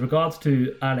 And with regards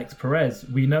to Alex Perez,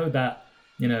 we know that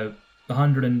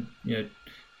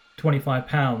 125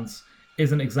 pounds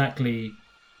isn't exactly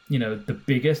the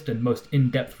biggest and most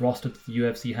in-depth roster that the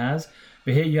UFC has.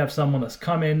 But here you have someone that's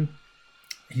come in,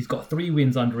 he's got 3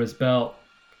 wins under his belt,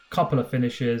 couple of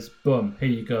finishes, boom, here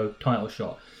you go, title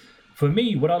shot. For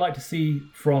me, what I'd like to see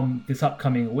from this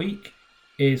upcoming week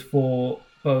is for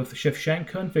both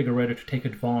Shevchenko and Figueiredo to take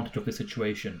advantage of the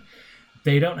situation.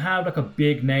 They don't have a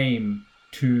big name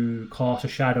to cast a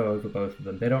shadow over both of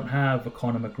them. They don't have a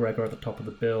Conor McGregor at the top of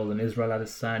the bill, and Israel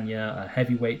Adesanya, a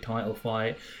heavyweight title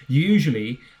fight.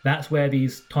 Usually, that's where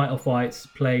these title fights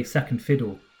play second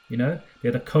fiddle. They're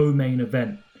the co-main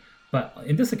event. But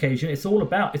in this occasion, it's all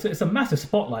about, it's a massive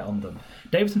spotlight on them.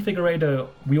 Davison Figueiredo,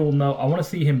 we all know, I want to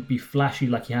see him be flashy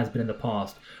like he has been in the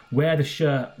past. Wear the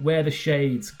shirt, wear the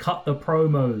shades, cut the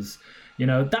promos.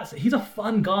 He's a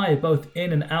fun guy both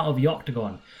in and out of the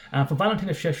octagon. And for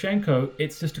Valentina Shevchenko,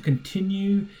 it's just to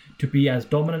continue to be as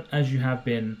dominant as you have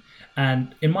been.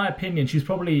 And in my opinion, she's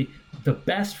probably the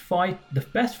best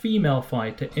female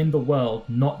fighter in the world,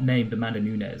 not named Amanda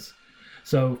Nunes.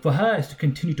 So for her, it's to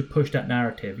continue to push that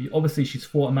narrative. Obviously, she's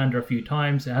fought Amanda a few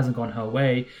times. It hasn't gone her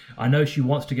way. I know she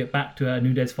wants to get back to a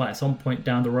Nunes fight at some point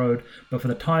down the road, but for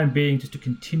the time being, just to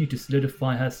continue to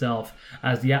solidify herself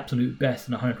as the absolute best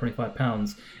in 125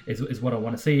 pounds is what I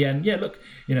want to see. And yeah, look,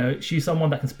 she's someone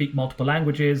that can speak multiple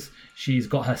languages. She's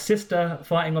got her sister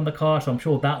fighting on the card, so I'm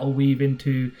sure that'll weave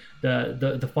into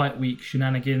the fight week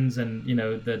shenanigans and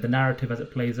the narrative as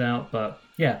it plays out. But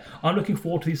yeah, I'm looking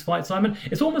forward to these fights, Simon.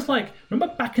 It's almost like,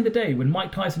 remember back in the day when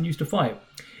Mike Tyson used to fight?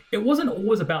 It wasn't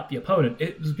always about the opponent.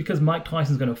 It was because Mike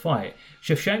Tyson's going to fight.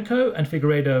 Shevchenko and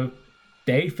Figueiredo,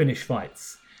 they finish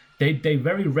fights. They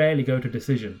very rarely go to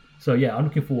decision. So yeah, I'm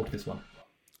looking forward to this one.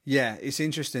 Yeah, it's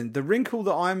interesting. The wrinkle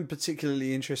that I'm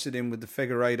particularly interested in with the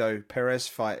Figueiredo-Perez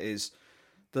fight is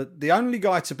that the only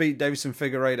guy to beat Davison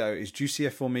Figueiredo is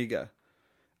Jussier Formiga.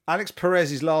 Alex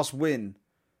Perez's last win,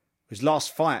 his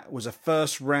last fight, was a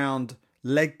first-round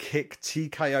leg kick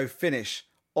TKO finish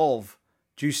of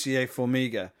Jussier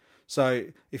Formiga. So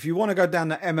if you want to go down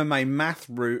the MMA math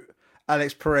route,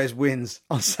 Alex Perez wins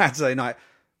on Saturday night.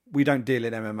 We don't deal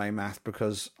in MMA math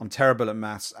because I'm terrible at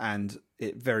maths and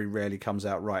it very rarely comes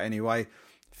out right anyway.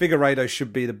 Figueiredo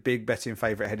should be the big betting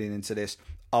favourite heading into this.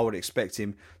 I would expect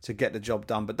him to get the job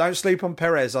done. But don't sleep on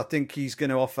Perez. I think he's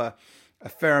going to offer a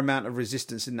fair amount of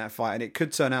resistance in that fight, and it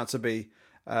could turn out to be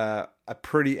a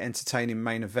pretty entertaining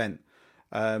main event.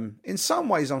 In some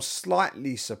ways, I'm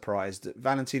slightly surprised that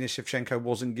Valentina Shevchenko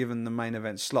wasn't given the main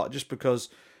event slot, just because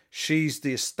she's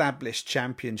the established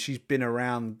champion. She's been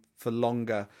around for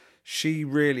longer. She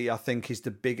really, I think, is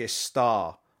the biggest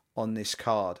star on this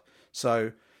card.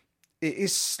 So it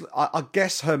is. I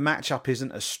guess her matchup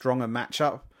isn't as strong a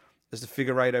matchup as the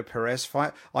Figueiredo-Perez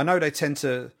fight. I know they tend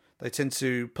to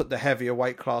put the heavier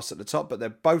weight class at the top, but they're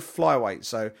both flyweight,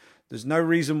 so there's no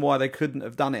reason why they couldn't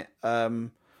have done it.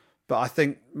 But I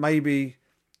think maybe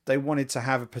they wanted to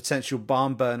have a potential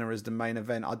barn burner as the main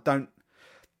event. I don't.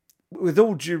 With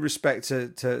all due respect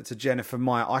to Jennifer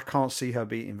Maia, I can't see her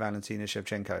beating Valentina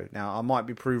Shevchenko. Now, I might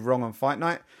be proved wrong on fight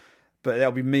night, but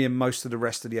that'll be me and most of the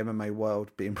rest of the MMA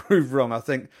world being proved wrong. I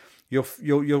think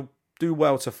you'll do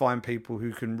well to find people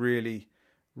who can really,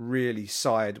 really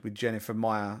side with Jennifer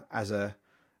Maia as a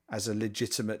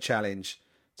legitimate challenge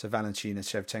to Valentina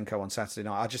Shevchenko on Saturday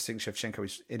night. I just think Shevchenko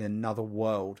is in another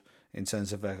world in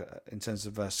terms of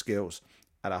her skills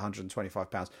at 125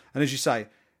 pounds. And as you say,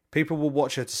 people will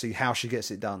watch her to see how she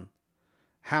gets it done.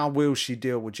 How will she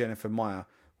deal with Jennifer Maia?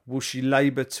 Will she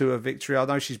labour to a victory? I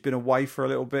know she's been away for a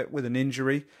little bit with an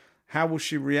injury. How will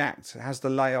she react? Has the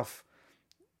layoff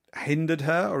hindered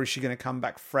her, or is she going to come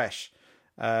back fresh?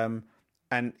 And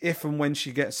if and when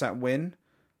she gets that win,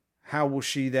 how will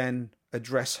she then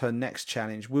address her next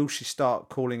challenge? Will she start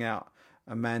calling out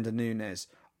Amanda Nunes?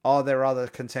 Are there other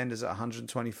contenders at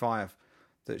 125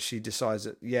 that she decides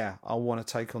that, yeah, I want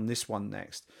to take on this one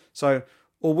next? So,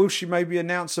 or will she maybe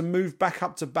announce a move back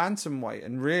up to bantamweight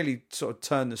and really sort of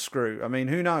turn the screw? I mean,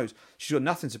 who knows? She's got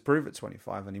nothing to prove at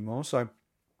 25 anymore. So,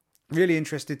 really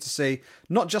interested to see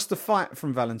not just the fight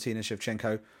from Valentina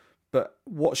Shevchenko, but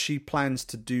what she plans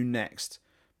to do next.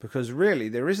 Because really,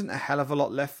 there isn't a hell of a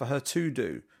lot left for her to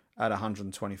do at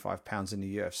 125 pounds in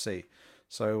the UFC.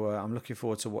 So I'm looking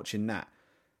forward to watching that.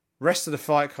 Rest of the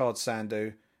fight card,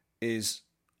 Sandu, is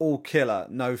all killer,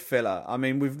 no filler. I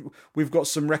mean, we've got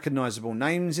some recognisable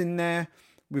names in there.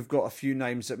 We've got a few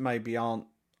names that maybe aren't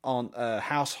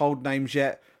household names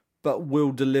yet, but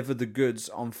will deliver the goods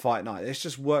on fight night. Let's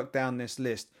just work down this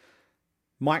list.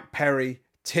 Mike Perry,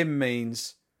 Tim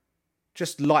Means,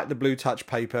 just light the blue touch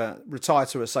paper, retire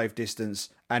to a safe distance,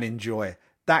 and enjoy.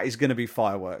 That is going to be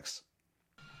fireworks.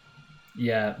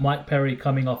 Yeah, Mike Perry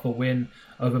coming off a win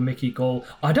over Mickey Gall.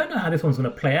 I don't know how this one's going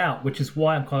to play out, which is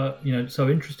why I'm kind of, so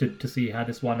interested to see how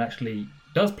this one actually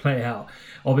does play out.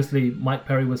 Obviously, Mike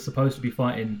Perry was supposed to be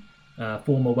fighting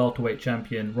former welterweight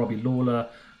champion Robbie Lawler.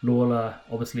 Lawler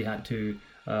obviously had to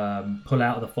pull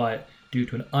out of the fight due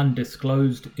to an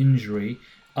undisclosed injury.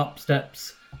 Up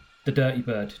steps the Dirty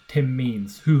Bird, Tim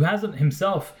Means, who hasn't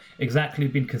himself exactly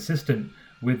been consistent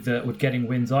with getting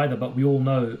wins either, but we all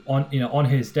know on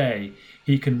his day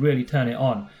he can really turn it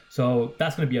on. So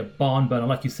that's going to be a barn burner,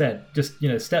 like you said. Just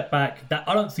step back. That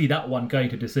I don't see that one going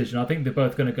to decision. I think they're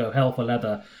both going to go hell for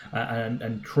leather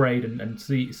and trade and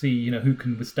see who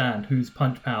can withstand whose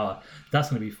punch power. That's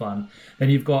going to be fun.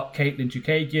 Then you've got Caitlin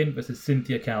Chukagian versus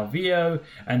Cynthia Calvillo,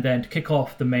 and then to kick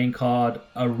off the main card,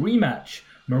 a rematch: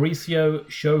 Mauricio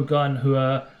Shogun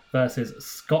Hua versus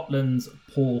Scotland's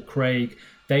Paul Craig.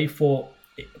 They fought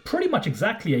pretty much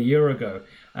exactly a year ago,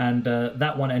 and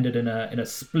that one ended in a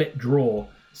split draw.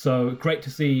 So great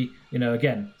to see,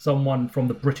 again, someone from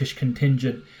the British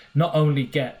contingent not only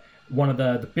get one of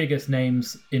the biggest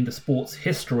names in the sport's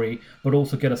history, but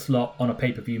also get a slot on a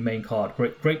pay-per-view main card.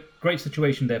 Great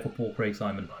situation there for Paul Craig,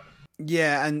 Simon.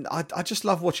 Yeah, and I just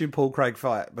love watching Paul Craig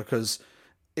fight because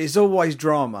it's always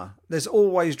drama. There's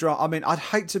always drama. I mean, I'd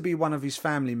hate to be one of his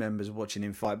family members watching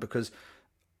him fight because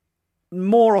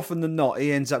more often than not,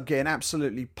 he ends up getting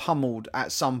absolutely pummeled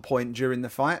at some point during the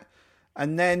fight.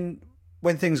 And then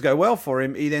when things go well for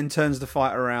him, he then turns the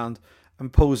fight around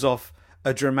and pulls off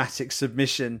a dramatic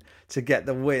submission to get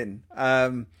the win.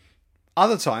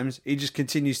 Other times, he just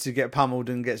continues to get pummeled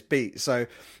and gets beat. So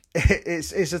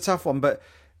it's a tough one, but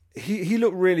he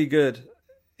looked really good.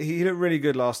 He looked really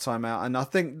good last time out, and I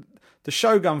think the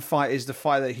Shogun fight is the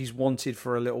fight that he's wanted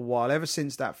for a little while. Ever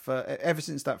since that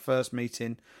first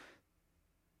meeting,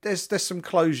 there's some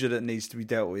closure that needs to be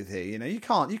dealt with here. You know, you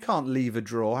can't leave a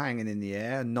draw hanging in the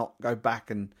air and not go back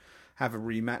and have a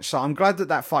rematch. So I'm glad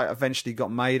that fight eventually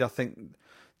got made. I think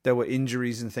there were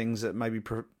injuries and things that maybe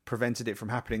prevented it from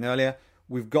happening earlier.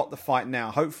 We've got the fight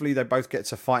now. Hopefully they both get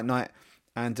to fight night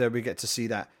and we get to see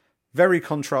that. Very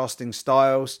contrasting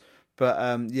styles,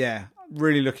 but yeah,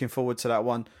 really looking forward to that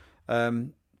one.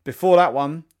 Before that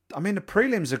one, I mean, the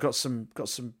prelims have got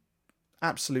some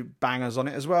absolute bangers on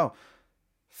it as well.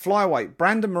 Flyweight,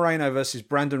 Brandon Moreno versus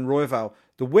Brandon Royval.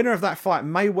 The winner of that fight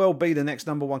may well be the next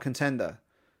number one contender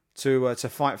to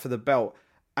fight for the belt.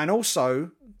 And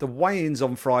also, the weigh-ins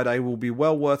on Friday will be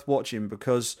well worth watching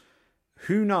because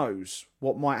who knows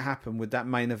what might happen with that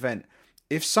main event.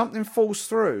 If something falls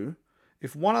through,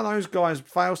 if one of those guys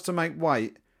fails to make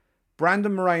weight,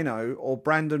 Brandon Moreno or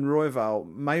Brandon Royval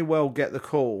may well get the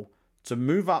call to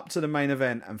move up to the main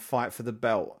event and fight for the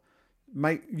belt.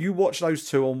 Mate, you watch those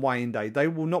two on weigh-in day. They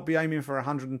will not be aiming for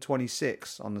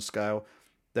 126 on the scale.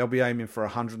 They'll be aiming for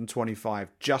 125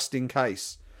 just in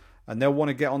case. And they'll want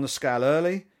to get on the scale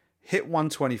early, hit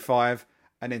 125,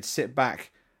 and then sit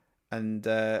back and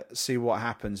see what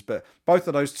happens. But both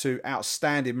of those two,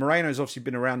 outstanding. Moreno's obviously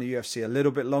been around the UFC a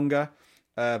little bit longer.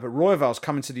 But Royval's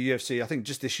coming to the UFC, I think,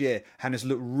 just this year, and has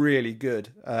looked really good.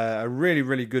 A really,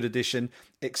 really good addition.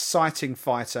 Exciting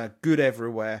fighter, good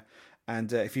everywhere.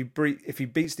 And if he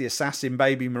beats the assassin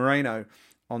baby Moreno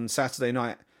on Saturday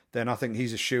night, then I think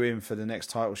he's a shoe-in for the next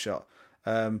title shot.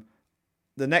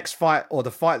 The next fight, or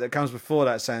the fight that comes before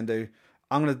that, Sandu,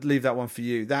 I'm going to leave that one for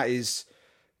you.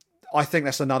 I think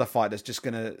that's another fight that's just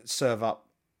going to serve up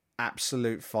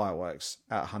absolute fireworks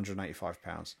at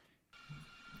 £185.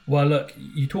 Well, look,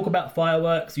 you talk about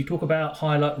fireworks, you talk about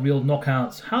highlight reel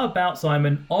knockouts. How about,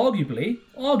 Simon, arguably,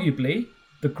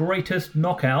 the greatest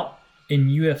knockout in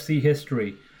UFC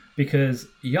history? Because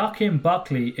Joaquin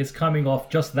Buckley is coming off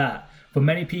just that. For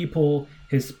many people,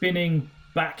 his spinning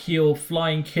back heel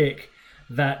flying kick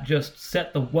that just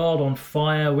set the world on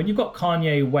fire. When you've got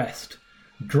Kanye West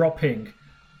dropping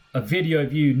a video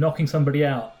of you knocking somebody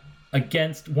out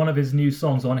against one of his new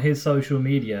songs on his social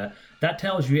media, that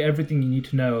tells you everything you need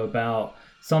to know about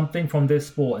something from this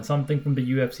sport and something from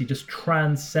the UFC just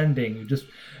transcending, just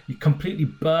completely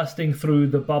bursting through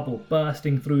the bubble,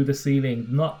 bursting through the ceiling.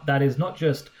 That is not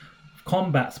just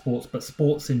combat sports, but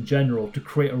sports in general, to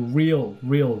create a real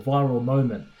viral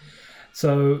moment.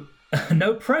 So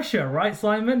no pressure, right,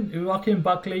 Simon? Joaquin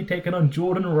Buckley taking on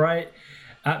Jordan Wright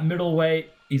at middleweight.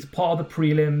 He's part of the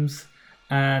prelims,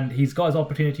 and he's got his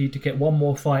opportunity to get one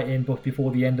more fight in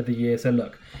before the end of the year. So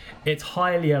look, it's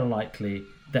highly unlikely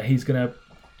that he's going to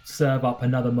serve up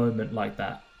another moment like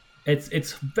that.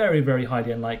 It's very, very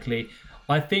highly unlikely.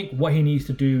 I think what he needs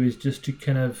to do is just to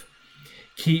kind of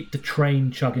keep the train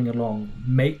chugging along,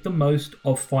 make the most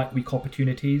of fight week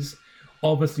opportunities,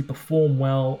 obviously perform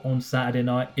well on Saturday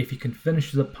night. If he can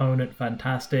finish his opponent,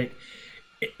 fantastic.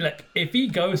 If he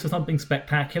goes for something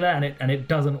spectacular and it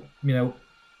doesn't,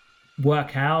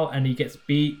 work out and he gets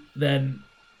beat, then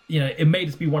it may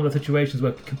just be one of the situations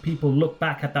where people look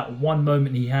back at that one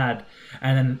moment he had,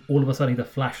 and then all of a sudden he's a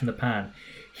flash in the pan.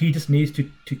 He just needs to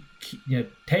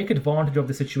take advantage of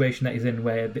the situation that he's in,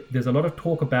 where there's a lot of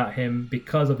talk about him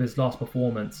because of his last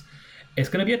performance. It's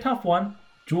going to be a tough one.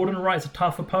 Jordan Wright's a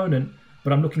tough opponent,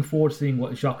 but I'm looking forward to seeing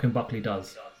what Joaquin Buckley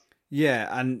does. Yeah,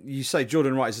 and you say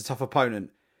Jordan Wright is a tough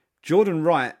opponent. Jordan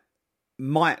Wright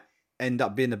might end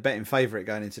up being the betting favourite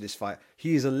going into this fight.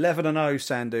 He is 11-0,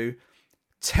 Sandu.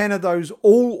 10 of those,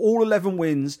 all 11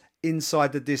 wins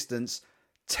inside the distance.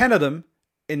 10 of them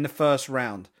in the first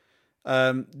round.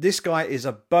 This guy is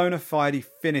a bona fide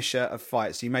finisher of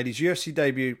fights. He made his UFC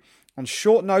debut on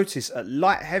short notice at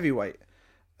light heavyweight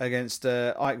against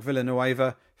Ike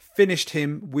Villanueva. Finished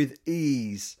him with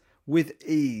ease.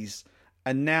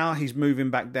 And now he's moving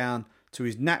back down to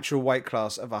his natural weight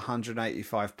class of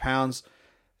 £185.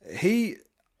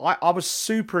 I was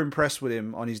super impressed with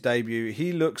him on his debut.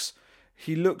 He looks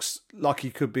like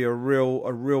he could be a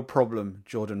real problem,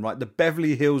 Jordan Wright. The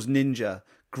Beverly Hills Ninja,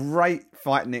 great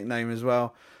fight nickname as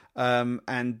well. If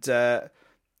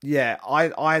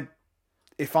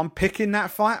I'm picking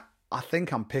that fight, I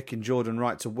think I'm picking Jordan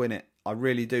Wright to win it. I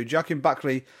really do. Joaquin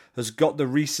Buckley has got the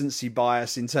recency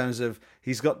bias in terms of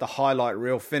he's got the highlight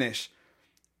reel finish,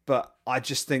 but I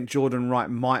just think Jordan Wright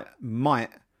might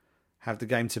have the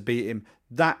game to beat him.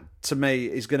 That to me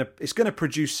is gonna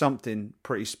produce something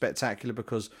pretty spectacular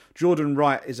because Jordan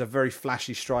Wright is a very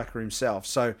flashy striker himself.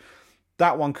 So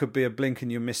that one could be a blink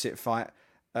and you miss it fight,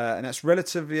 and that's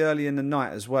relatively early in the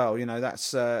night as well. You know,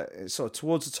 that's it's sort of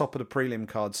towards the top of the prelim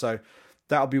card, so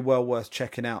that'll be well worth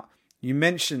checking out. You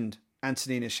mentioned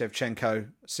Antonina Shevchenko,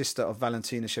 sister of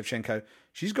Valentina Shevchenko.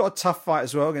 She's got a tough fight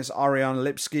as well against Ariana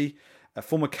Lipski, a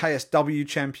former KSW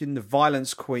champion, the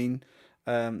Violence Queen.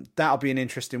 That'll be an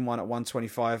interesting one at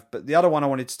 125. But the other one I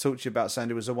wanted to talk to you about,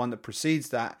 Sandy, was the one that precedes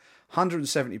that,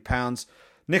 170 pounds.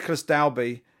 Nicholas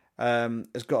Dalby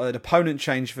has got an opponent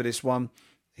change for this one.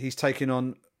 He's taking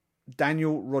on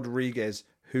Daniel Rodriguez,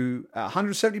 who at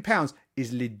 170 pounds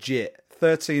is legit.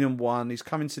 13-1. He's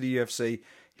coming to the UFC.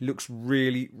 He looks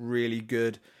really, really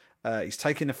good. He's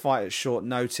taking the fight at short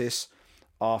notice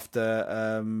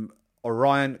after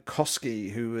Orion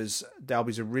Koski, who was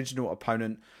Dalby's original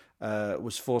opponent,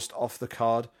 was forced off the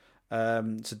card.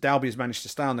 So Dalby has managed to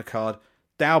stay on the card.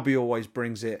 Dalby always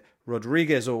brings it.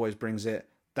 Rodriguez always brings it.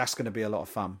 That's going to be a lot of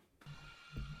fun.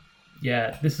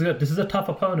 Yeah, this is a tough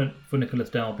opponent for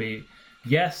Nicholas Dalby.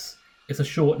 Yes, it's a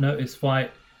short notice fight,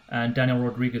 and Daniel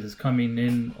Rodriguez is coming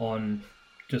in on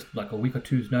just like a week or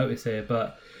two's notice here,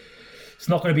 but it's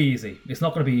not going to be easy. It's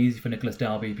not going to be easy for Nicholas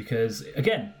Dalby because,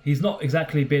 again, he's not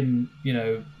exactly been,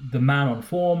 the man on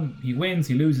form. He wins,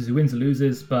 he loses, he wins, he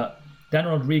loses, but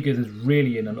Daniel Rodriguez is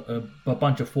really in a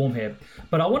bunch of form here.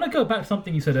 But I want to go back to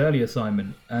something you said earlier,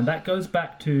 Simon, and that goes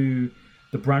back to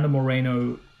the Brandon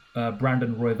Moreno,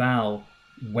 Brandon Royval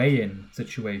weigh-in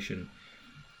situation.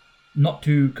 Not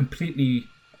to completely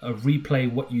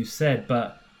replay what you said,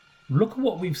 but look at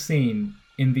what we've seen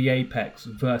in the Apex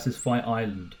versus Fight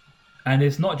Island. And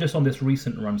it's not just on this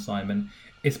recent run, Simon.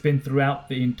 It's been throughout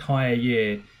the entire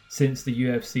year since the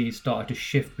UFC started to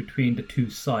shift between the two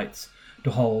sites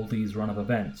to hold these run of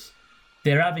events.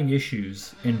 They're having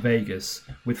issues in Vegas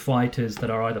with fighters that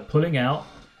are either pulling out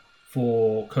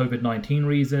for COVID-19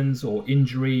 reasons or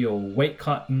injury or weight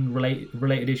cutting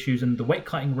related issues. And the weight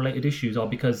cutting related issues are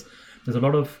because there's a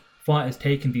lot of fighters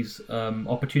taking these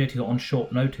opportunities on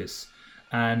short notice,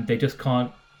 and they just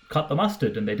can't cut the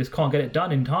mustard and they just can't get it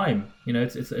done in time.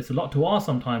 It's a lot to ask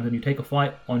sometimes when you take a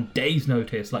fight on days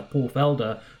notice, like Paul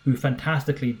Felder, who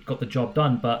fantastically got the job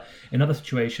done, but in other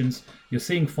situations you're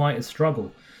seeing fighters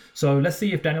struggle. So let's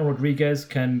see if Daniel Rodriguez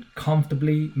can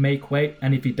comfortably make weight,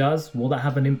 and if he does, will that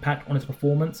have an impact on his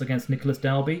performance against Nicholas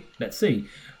Dalby? Let's see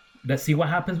what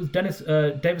happens with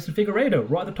Davison Figueiredo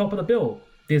right at the top of the bill.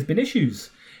 There's been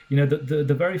issues.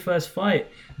 The very first fight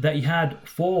that he had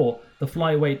for the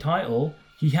flyweight title,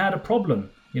 he had a problem.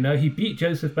 He beat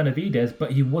Joseph Benavidez,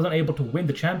 but he wasn't able to win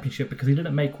the championship because he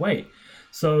didn't make weight.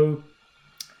 So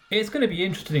it's going to be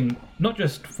interesting, not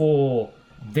just for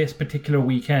this particular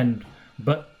weekend,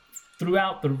 but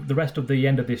throughout the rest of the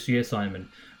end of this year, Simon.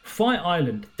 Fight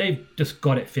Island, they've just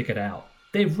got it figured out.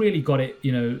 They've really got it,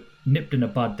 nipped in the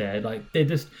bud there. Like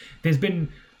there's been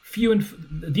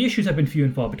the issues have been few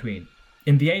and far between.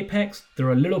 In the Apex,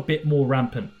 they're a little bit more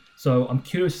rampant. So I'm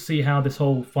curious to see how this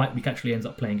whole fight week actually ends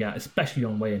up playing out, especially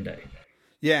on weigh-in day.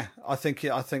 Yeah, I think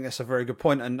that's a very good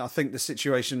point, and I think the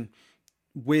situation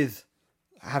with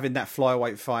having that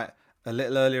flyweight fight a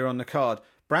little earlier on the card,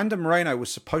 Brandon Moreno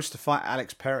was supposed to fight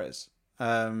Alex Perez.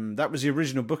 That was the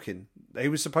original booking. He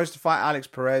was supposed to fight Alex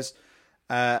Perez,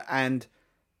 and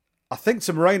I think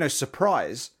to Moreno's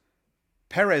surprise,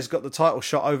 Perez got the title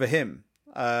shot over him.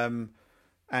 So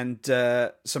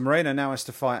Moreno now has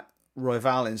to fight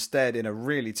Royval instead in a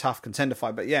really tough contender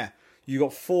fight. But yeah, you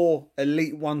got 4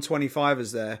 elite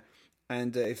 125ers there,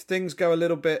 and if things go a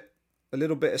little bit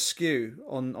askew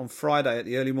on Friday at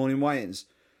the early morning weigh-ins,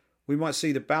 we might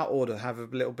see the bout order have a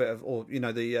little bit of, or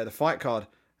the fight card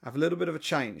have a little bit of a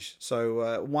change.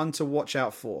 So one to watch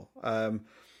out for.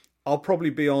 I'll probably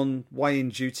be on weigh-in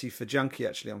duty for Junkie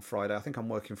actually on Friday. I think I'm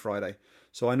working Friday,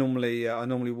 so I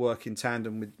normally work in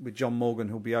tandem with John Morgan,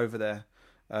 who'll be over there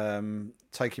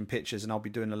taking pictures, and I'll be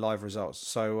doing the live results.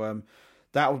 So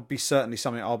that would be certainly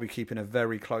something I'll be keeping a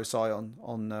very close eye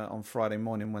on Friday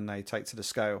morning when they take to the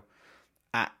scale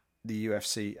at the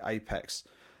UFC Apex.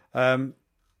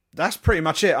 That's pretty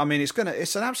much it. I mean,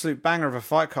 it's an absolute banger of a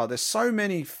fight card. There's so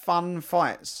many fun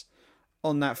fights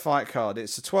on that fight card.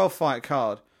 It's a 12-fight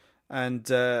card,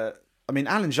 and I mean,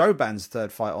 Alan Jouban's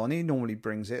third fight on. He normally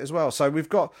brings it as well. So we've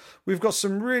got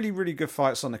some really, really good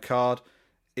fights on the card.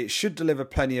 It should deliver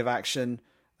plenty of action.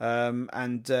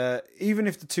 And even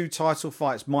if the two title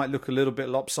fights might look a little bit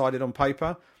lopsided on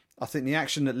paper, I think the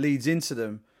action that leads into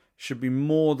them should be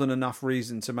more than enough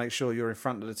reason to make sure you're in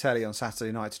front of the telly on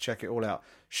Saturday night to check it all out.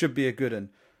 Should be a good one.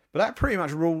 But that pretty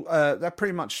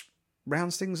much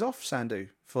rounds things off, Sandu,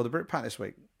 for the BritPack this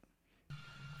week.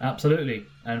 Absolutely.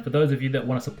 And for those of you that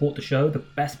want to support the show, the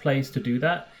best place to do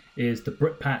that is the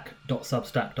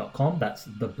britpack.substack.com. That's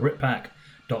the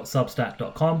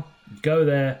britpack.substack.com. Go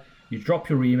there, you drop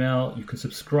your email, you can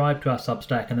subscribe to our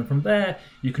Substack, and then from there,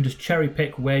 you can just cherry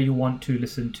pick where you want to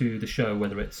listen to the show,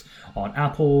 whether it's on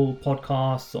Apple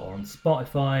Podcasts or on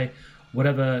Spotify,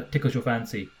 whatever tickles your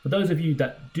fancy. For those of you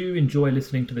that do enjoy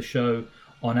listening to the show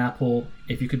on Apple,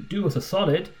 if you could do us a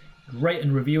solid, rate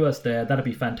and review us there, that'd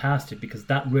be fantastic, because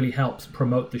that really helps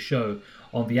promote the show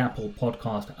on the Apple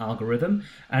podcast algorithm.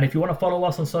 And if you want to follow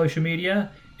us on social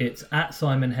media, it's at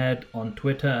Simon Head on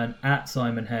Twitter and at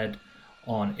Simon Head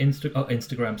on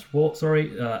Instagram Sport,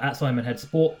 at Simon Head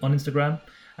Sport on Instagram.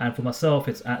 And for myself,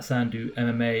 it's at Sandu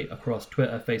MMA across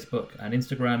Twitter, Facebook and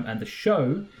Instagram. And the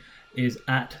show is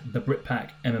at the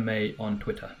BritPack MMA on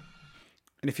Twitter.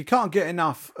 And if you can't get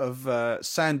enough of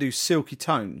Sandu's silky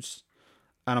tones,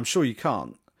 and I'm sure you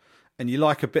can't, and you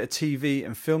like a bit of TV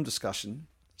and film discussion,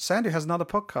 Sandu has another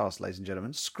podcast, ladies and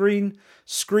gentlemen. Screen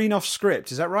Off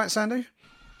Script. Is that right, Sandu?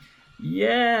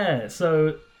 Yeah.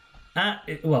 So,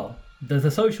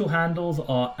 the social handles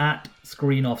are at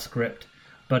Screen Off Script.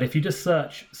 But if you just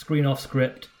search Screen Off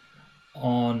Script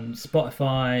on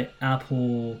Spotify,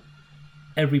 Apple,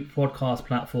 every podcast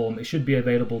platform, it should be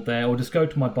available there. Or just go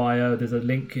to my bio. There's a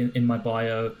link in my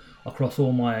bio across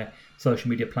all my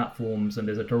social media platforms, and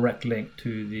there's a direct link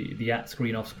to the at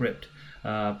Screen Off Script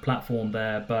platform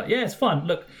there. But yeah, it's fun.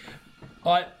 Look,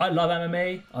 I love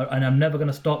MMA, and I'm never going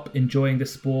to stop enjoying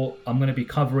this sport. I'm going to be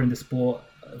covering the sport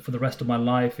for the rest of my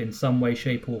life in some way,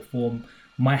 shape or form.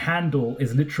 My handle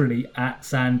is literally at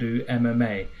Sandu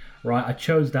MMA, right? I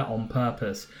chose that on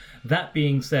purpose. That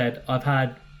being said, I've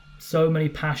had so many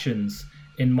passions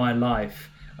in my life.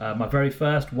 My very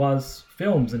first was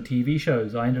films and TV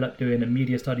shows. I ended up doing a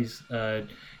media studies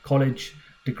college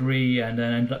degree, and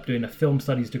then ended up doing a film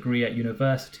studies degree at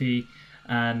university.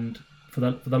 And for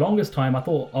the longest time, I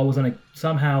thought I was going to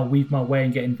somehow weave my way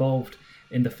and get involved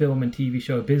in the film and TV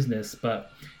show business.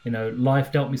 But, you know,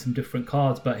 life dealt me some different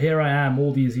cards. But here I am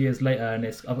all these years later, and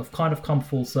I've kind of come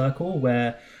full circle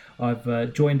where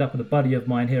I've joined up with a buddy of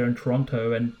mine here in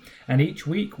Toronto, and each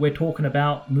week we're talking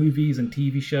about movies and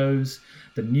TV shows,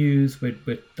 the news,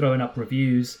 we're throwing up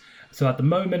reviews. So at the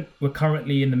moment, we're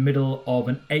currently in the middle of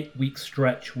an 8-week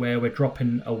stretch where we're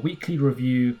dropping a weekly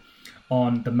review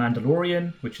on The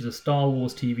Mandalorian, which is a Star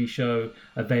Wars TV show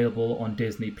available on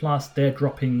Disney+. They're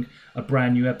dropping a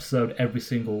brand new episode every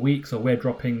single week, so we're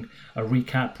dropping a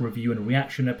recap, review, and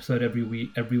reaction episode every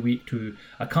week to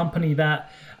accompany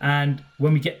that. And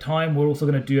when we get time, we're also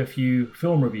going to do a few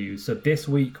film reviews. So this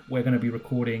week, we're going to be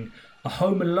recording a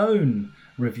Home Alone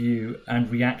review and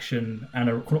reaction, and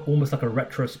almost like a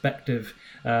retrospective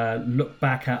look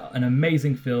back at an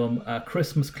amazing film, a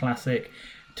Christmas classic.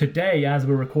 Today, as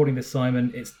we're recording this, Simon,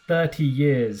 it's 30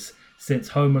 years since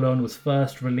Home Alone was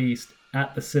first released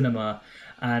at the cinema.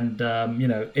 And, you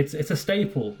know, it's a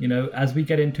staple. You know, as we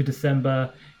get into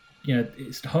December, you know,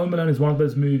 Home Alone is one of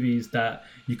those movies that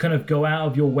you kind of go out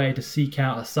of your way to seek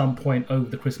out at some point over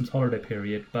the Christmas holiday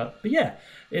period. But yeah,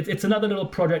 it's another little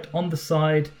project on the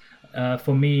side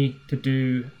for me to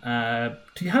do,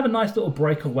 to have a nice little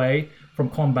breakaway from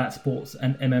combat sports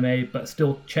and MMA, but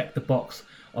still check the box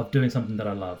of doing something that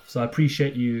I love. So I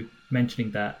appreciate you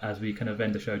mentioning that as we kind of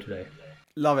end the show today.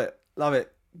 Love it.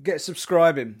 Get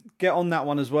subscribing. Get on that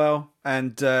one as well.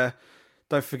 And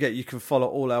don't forget, you can follow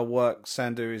all our work.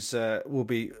 Sandu will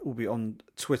be on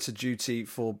Twitter duty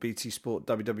for BT Sport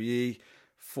WWE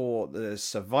for the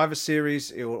Survivor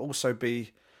Series. It will also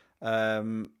be, I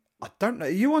don't know, are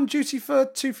you on duty for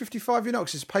 255? You're not,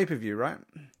 'cause it's pay-per-view, right?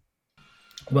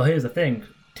 Well, here's the thing.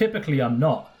 Typically I'm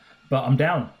not, but I'm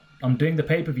down. I'm doing the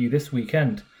pay-per-view this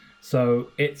weekend, so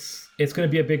it's going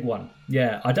to be a big one.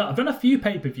 Yeah, I've done a few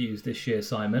pay-per-views this year,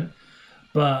 Simon,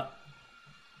 but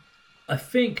I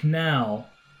think now,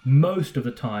 most of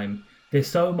the time, there's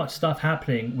so much stuff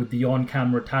happening with the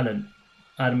on-camera talent,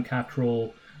 Adam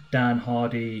Cattrall, Dan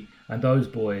Hardy, and those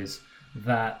boys,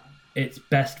 that it's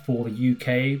best for the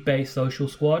UK-based social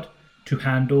squad to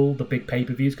handle the big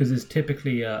pay-per-views, because there's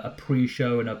typically a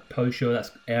pre-show and a post-show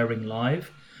that's airing live.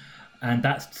 And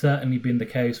that's certainly been the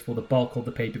case for the bulk of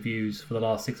the pay-per-views for the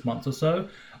last 6 months or so.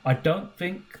 I don't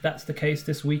think that's the case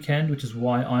this weekend, which is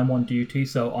why I'm on duty.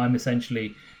 So I'm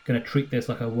essentially going to treat this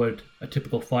like I would a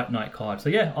typical fight night card. So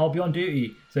yeah, I'll be on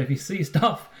duty. So if you see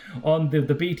stuff on the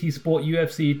BT Sport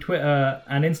UFC Twitter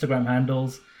and Instagram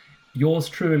handles, yours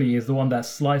truly is the one that's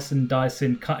slicing,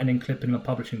 dicing, cutting and clipping and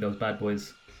publishing those bad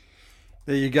boys.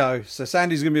 There you go. So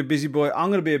Sandy's going to be a busy boy. I'm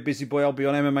going to be a busy boy. I'll be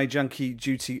on MMA Junkie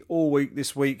duty all week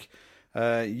this week.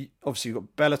 Obviously, we've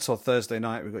got Bellator Thursday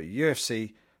night. We've got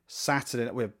UFC Saturday.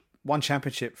 We have one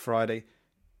championship Friday,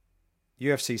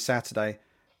 UFC Saturday.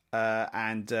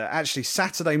 And actually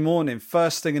Saturday morning,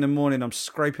 first thing in the morning, I'm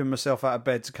scraping myself out of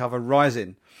bed to cover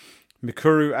Rising.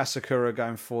 Mikuru Asakura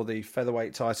going for the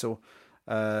featherweight title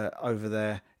over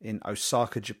there in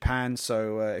Osaka, Japan.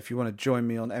 So if you want to join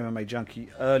me on MMA Junkie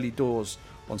early doors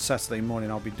on Saturday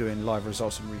morning, I'll be doing live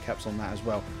results and recaps on that as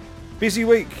well. Busy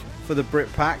week for the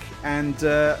Brit Pack, and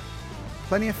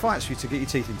plenty of fights for you to get your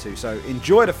teeth into. So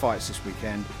enjoy the fights this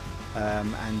weekend.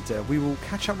 And we will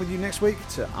catch up with you next week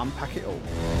to unpack it all.